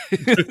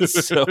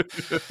 So,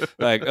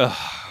 like,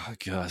 oh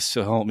gosh,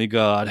 so help me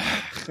God.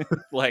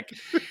 Like,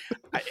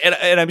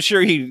 and I'm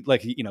sure he,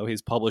 like, you know,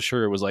 his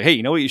publisher was like, hey,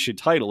 you know what, you should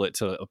title it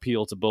to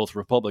appeal to both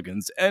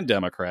Republicans and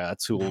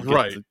Democrats who will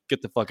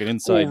get the fucking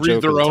inside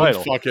joke of the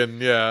title. Fucking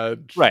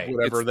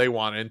whatever they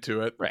want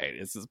into it. Right.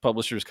 It's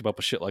publishers come up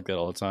with shit like that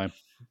all the time.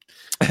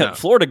 No.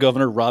 Florida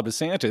Governor Ron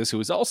DeSantis, who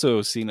is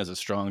also seen as a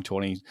strong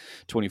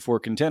 2024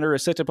 contender,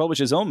 is set to publish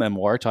his own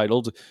memoir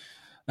titled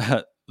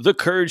The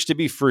Courage to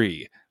Be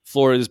Free,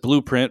 Florida's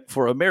Blueprint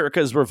for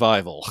America's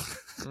Revival.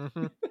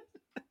 Mm-hmm.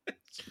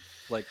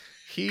 Like,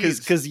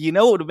 because you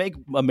know what would make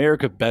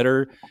America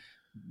better?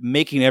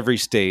 Making every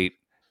state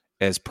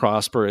as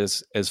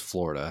prosperous as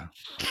Florida.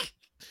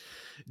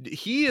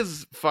 He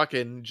is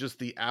fucking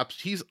just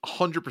he's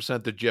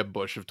 100% the Jeb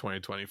Bush of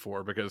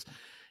 2024, because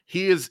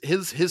he is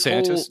his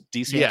DeSantis, whole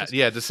DeSantis.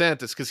 Yeah,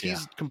 DeSantis, because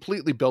he's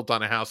completely built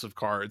on a house of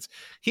cards.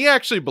 He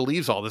actually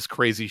believes all this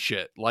crazy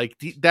shit. Like,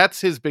 that's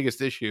his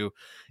biggest issue,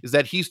 is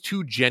that he's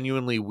too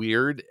genuinely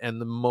weird,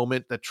 and the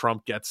moment that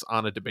Trump gets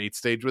on a debate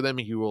stage with him,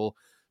 he will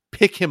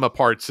pick him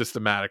apart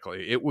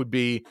systematically.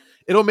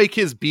 It'll make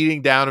his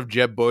beating down of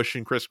Jeb Bush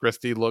and Chris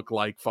Christie look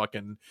like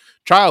fucking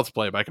child's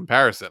play by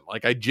comparison.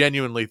 Like, I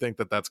genuinely think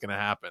that that's going to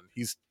happen.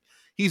 He's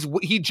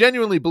he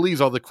genuinely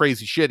believes all the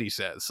crazy shit he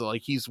says. So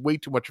like he's way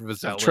too much of a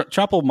zealot.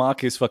 Trump will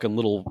mock his fucking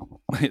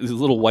his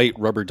little white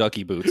rubber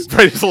ducky boots,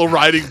 right? His little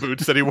riding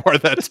boots that he wore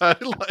that time.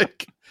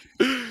 Like,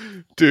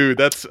 dude,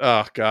 that's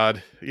oh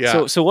god,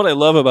 yeah. So what I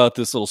love about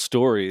this little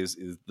story is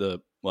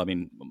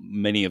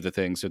many of the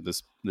things in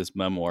this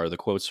memoir, the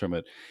quotes from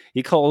it,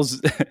 he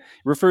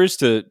refers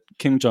to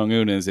Kim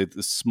Jong-un as a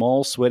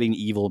small, sweating,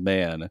 evil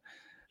man.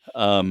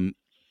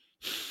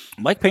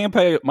 Mike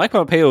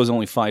Pompeo is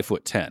only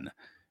 5'10",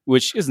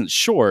 which isn't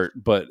short,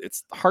 but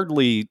it's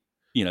hardly,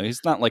 he's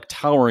not like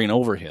towering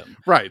over him.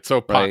 Right. So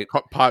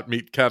pot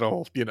meet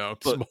kettle,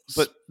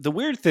 But the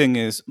weird thing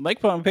is Mike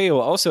Pompeo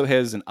also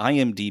has an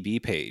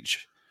IMDb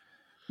page,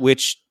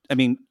 which, I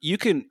mean,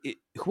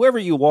 whoever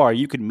you are,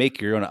 you can make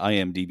your own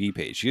IMDb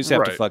page. You just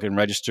have to fucking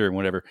register and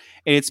whatever.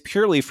 And it's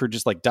purely for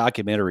just like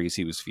documentaries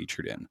he was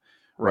featured in.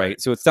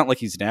 Right. So it's not like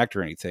he's an actor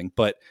or anything,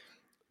 but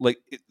like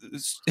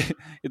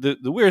the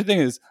weird thing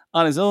is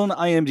on his own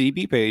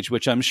IMDb page,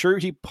 which I'm sure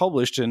he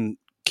published and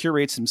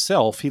curates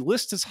himself, he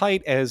lists his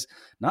height as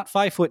not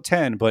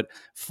 5'10", but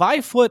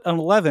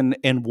 5'11"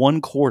 and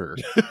 1/4.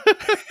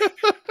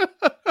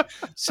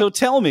 So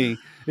tell me,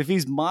 if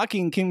he's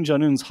mocking Kim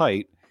Jong-un's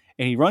height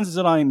and he runs his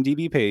own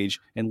IMDb page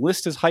and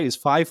lists his height as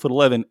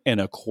 5'11" and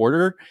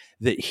 1/4,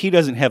 that he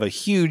doesn't have a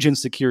huge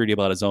insecurity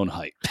about his own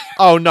height.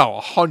 Oh no,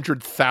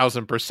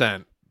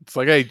 100,000%. It's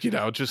like, hey,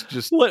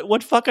 just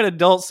what fucking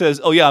adult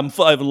says, "Oh yeah, I'm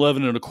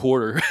 5'11" and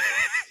 1/4."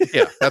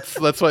 Yeah, that's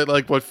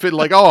like what fit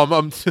like. Oh,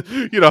 I'm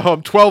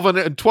 12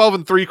 and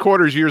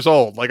 3/4 years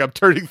old. Like I'm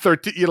turning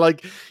 13. You're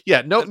like,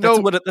 yeah,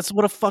 that's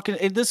what a fucking.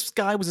 And this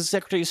guy was a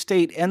Secretary of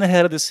State and the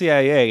head of the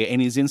CIA,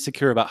 and he's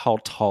insecure about how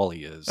tall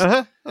he is.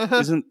 I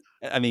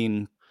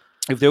mean,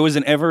 if there was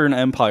ever an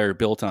empire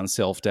built on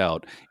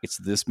self-doubt, it's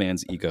this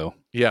man's ego.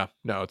 Yeah,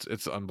 no,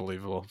 it's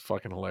unbelievable,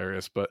 fucking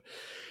hilarious, but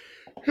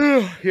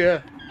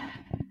yeah.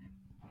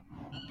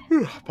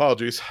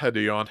 Apologies, I had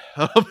to yawn.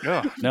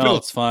 No,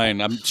 it's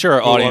fine. I'm sure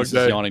our audience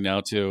is yawning now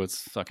too.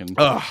 It's fucking.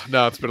 No,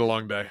 it's been a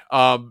long day.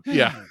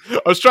 Yeah, I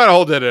was trying to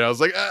hold it in. I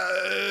was like,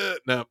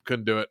 no,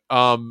 couldn't do it.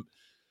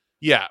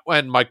 Yeah,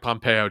 and Mike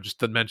Pompeo, just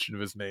the mention of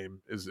his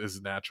name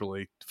is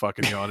naturally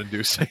fucking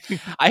yawn-inducing.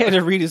 I had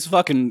to read his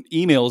fucking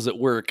emails at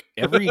work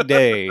every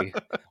day.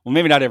 Well,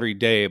 maybe not every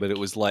day, but it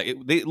was like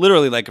they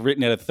literally like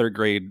written at a third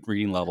grade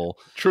reading level.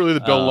 Truly,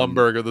 the Bill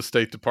Lumbergh of the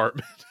State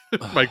Department,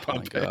 Mike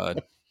Pompeo. My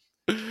God.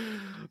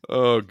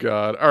 Oh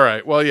God! All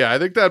right. Well, yeah, I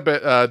think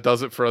that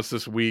does it for us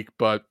this week.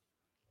 But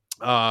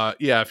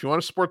yeah, if you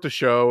want to support the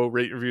show,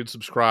 rate, review, and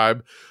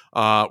subscribe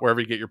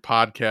wherever you get your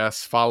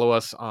podcasts. Follow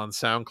us on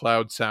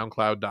SoundCloud,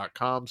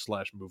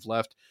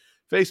 soundcloud.com/moveleft,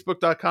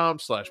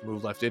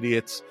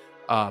 Facebook.com/moveleftidiots,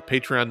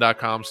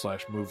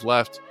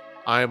 Patreon.com/moveleft.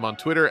 I am on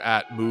Twitter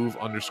at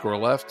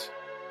move_left.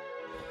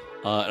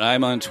 And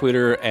I'm on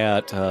Twitter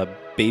at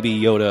Baby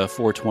Yoda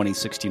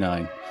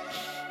 42069.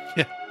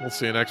 Yeah, we'll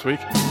see you next week.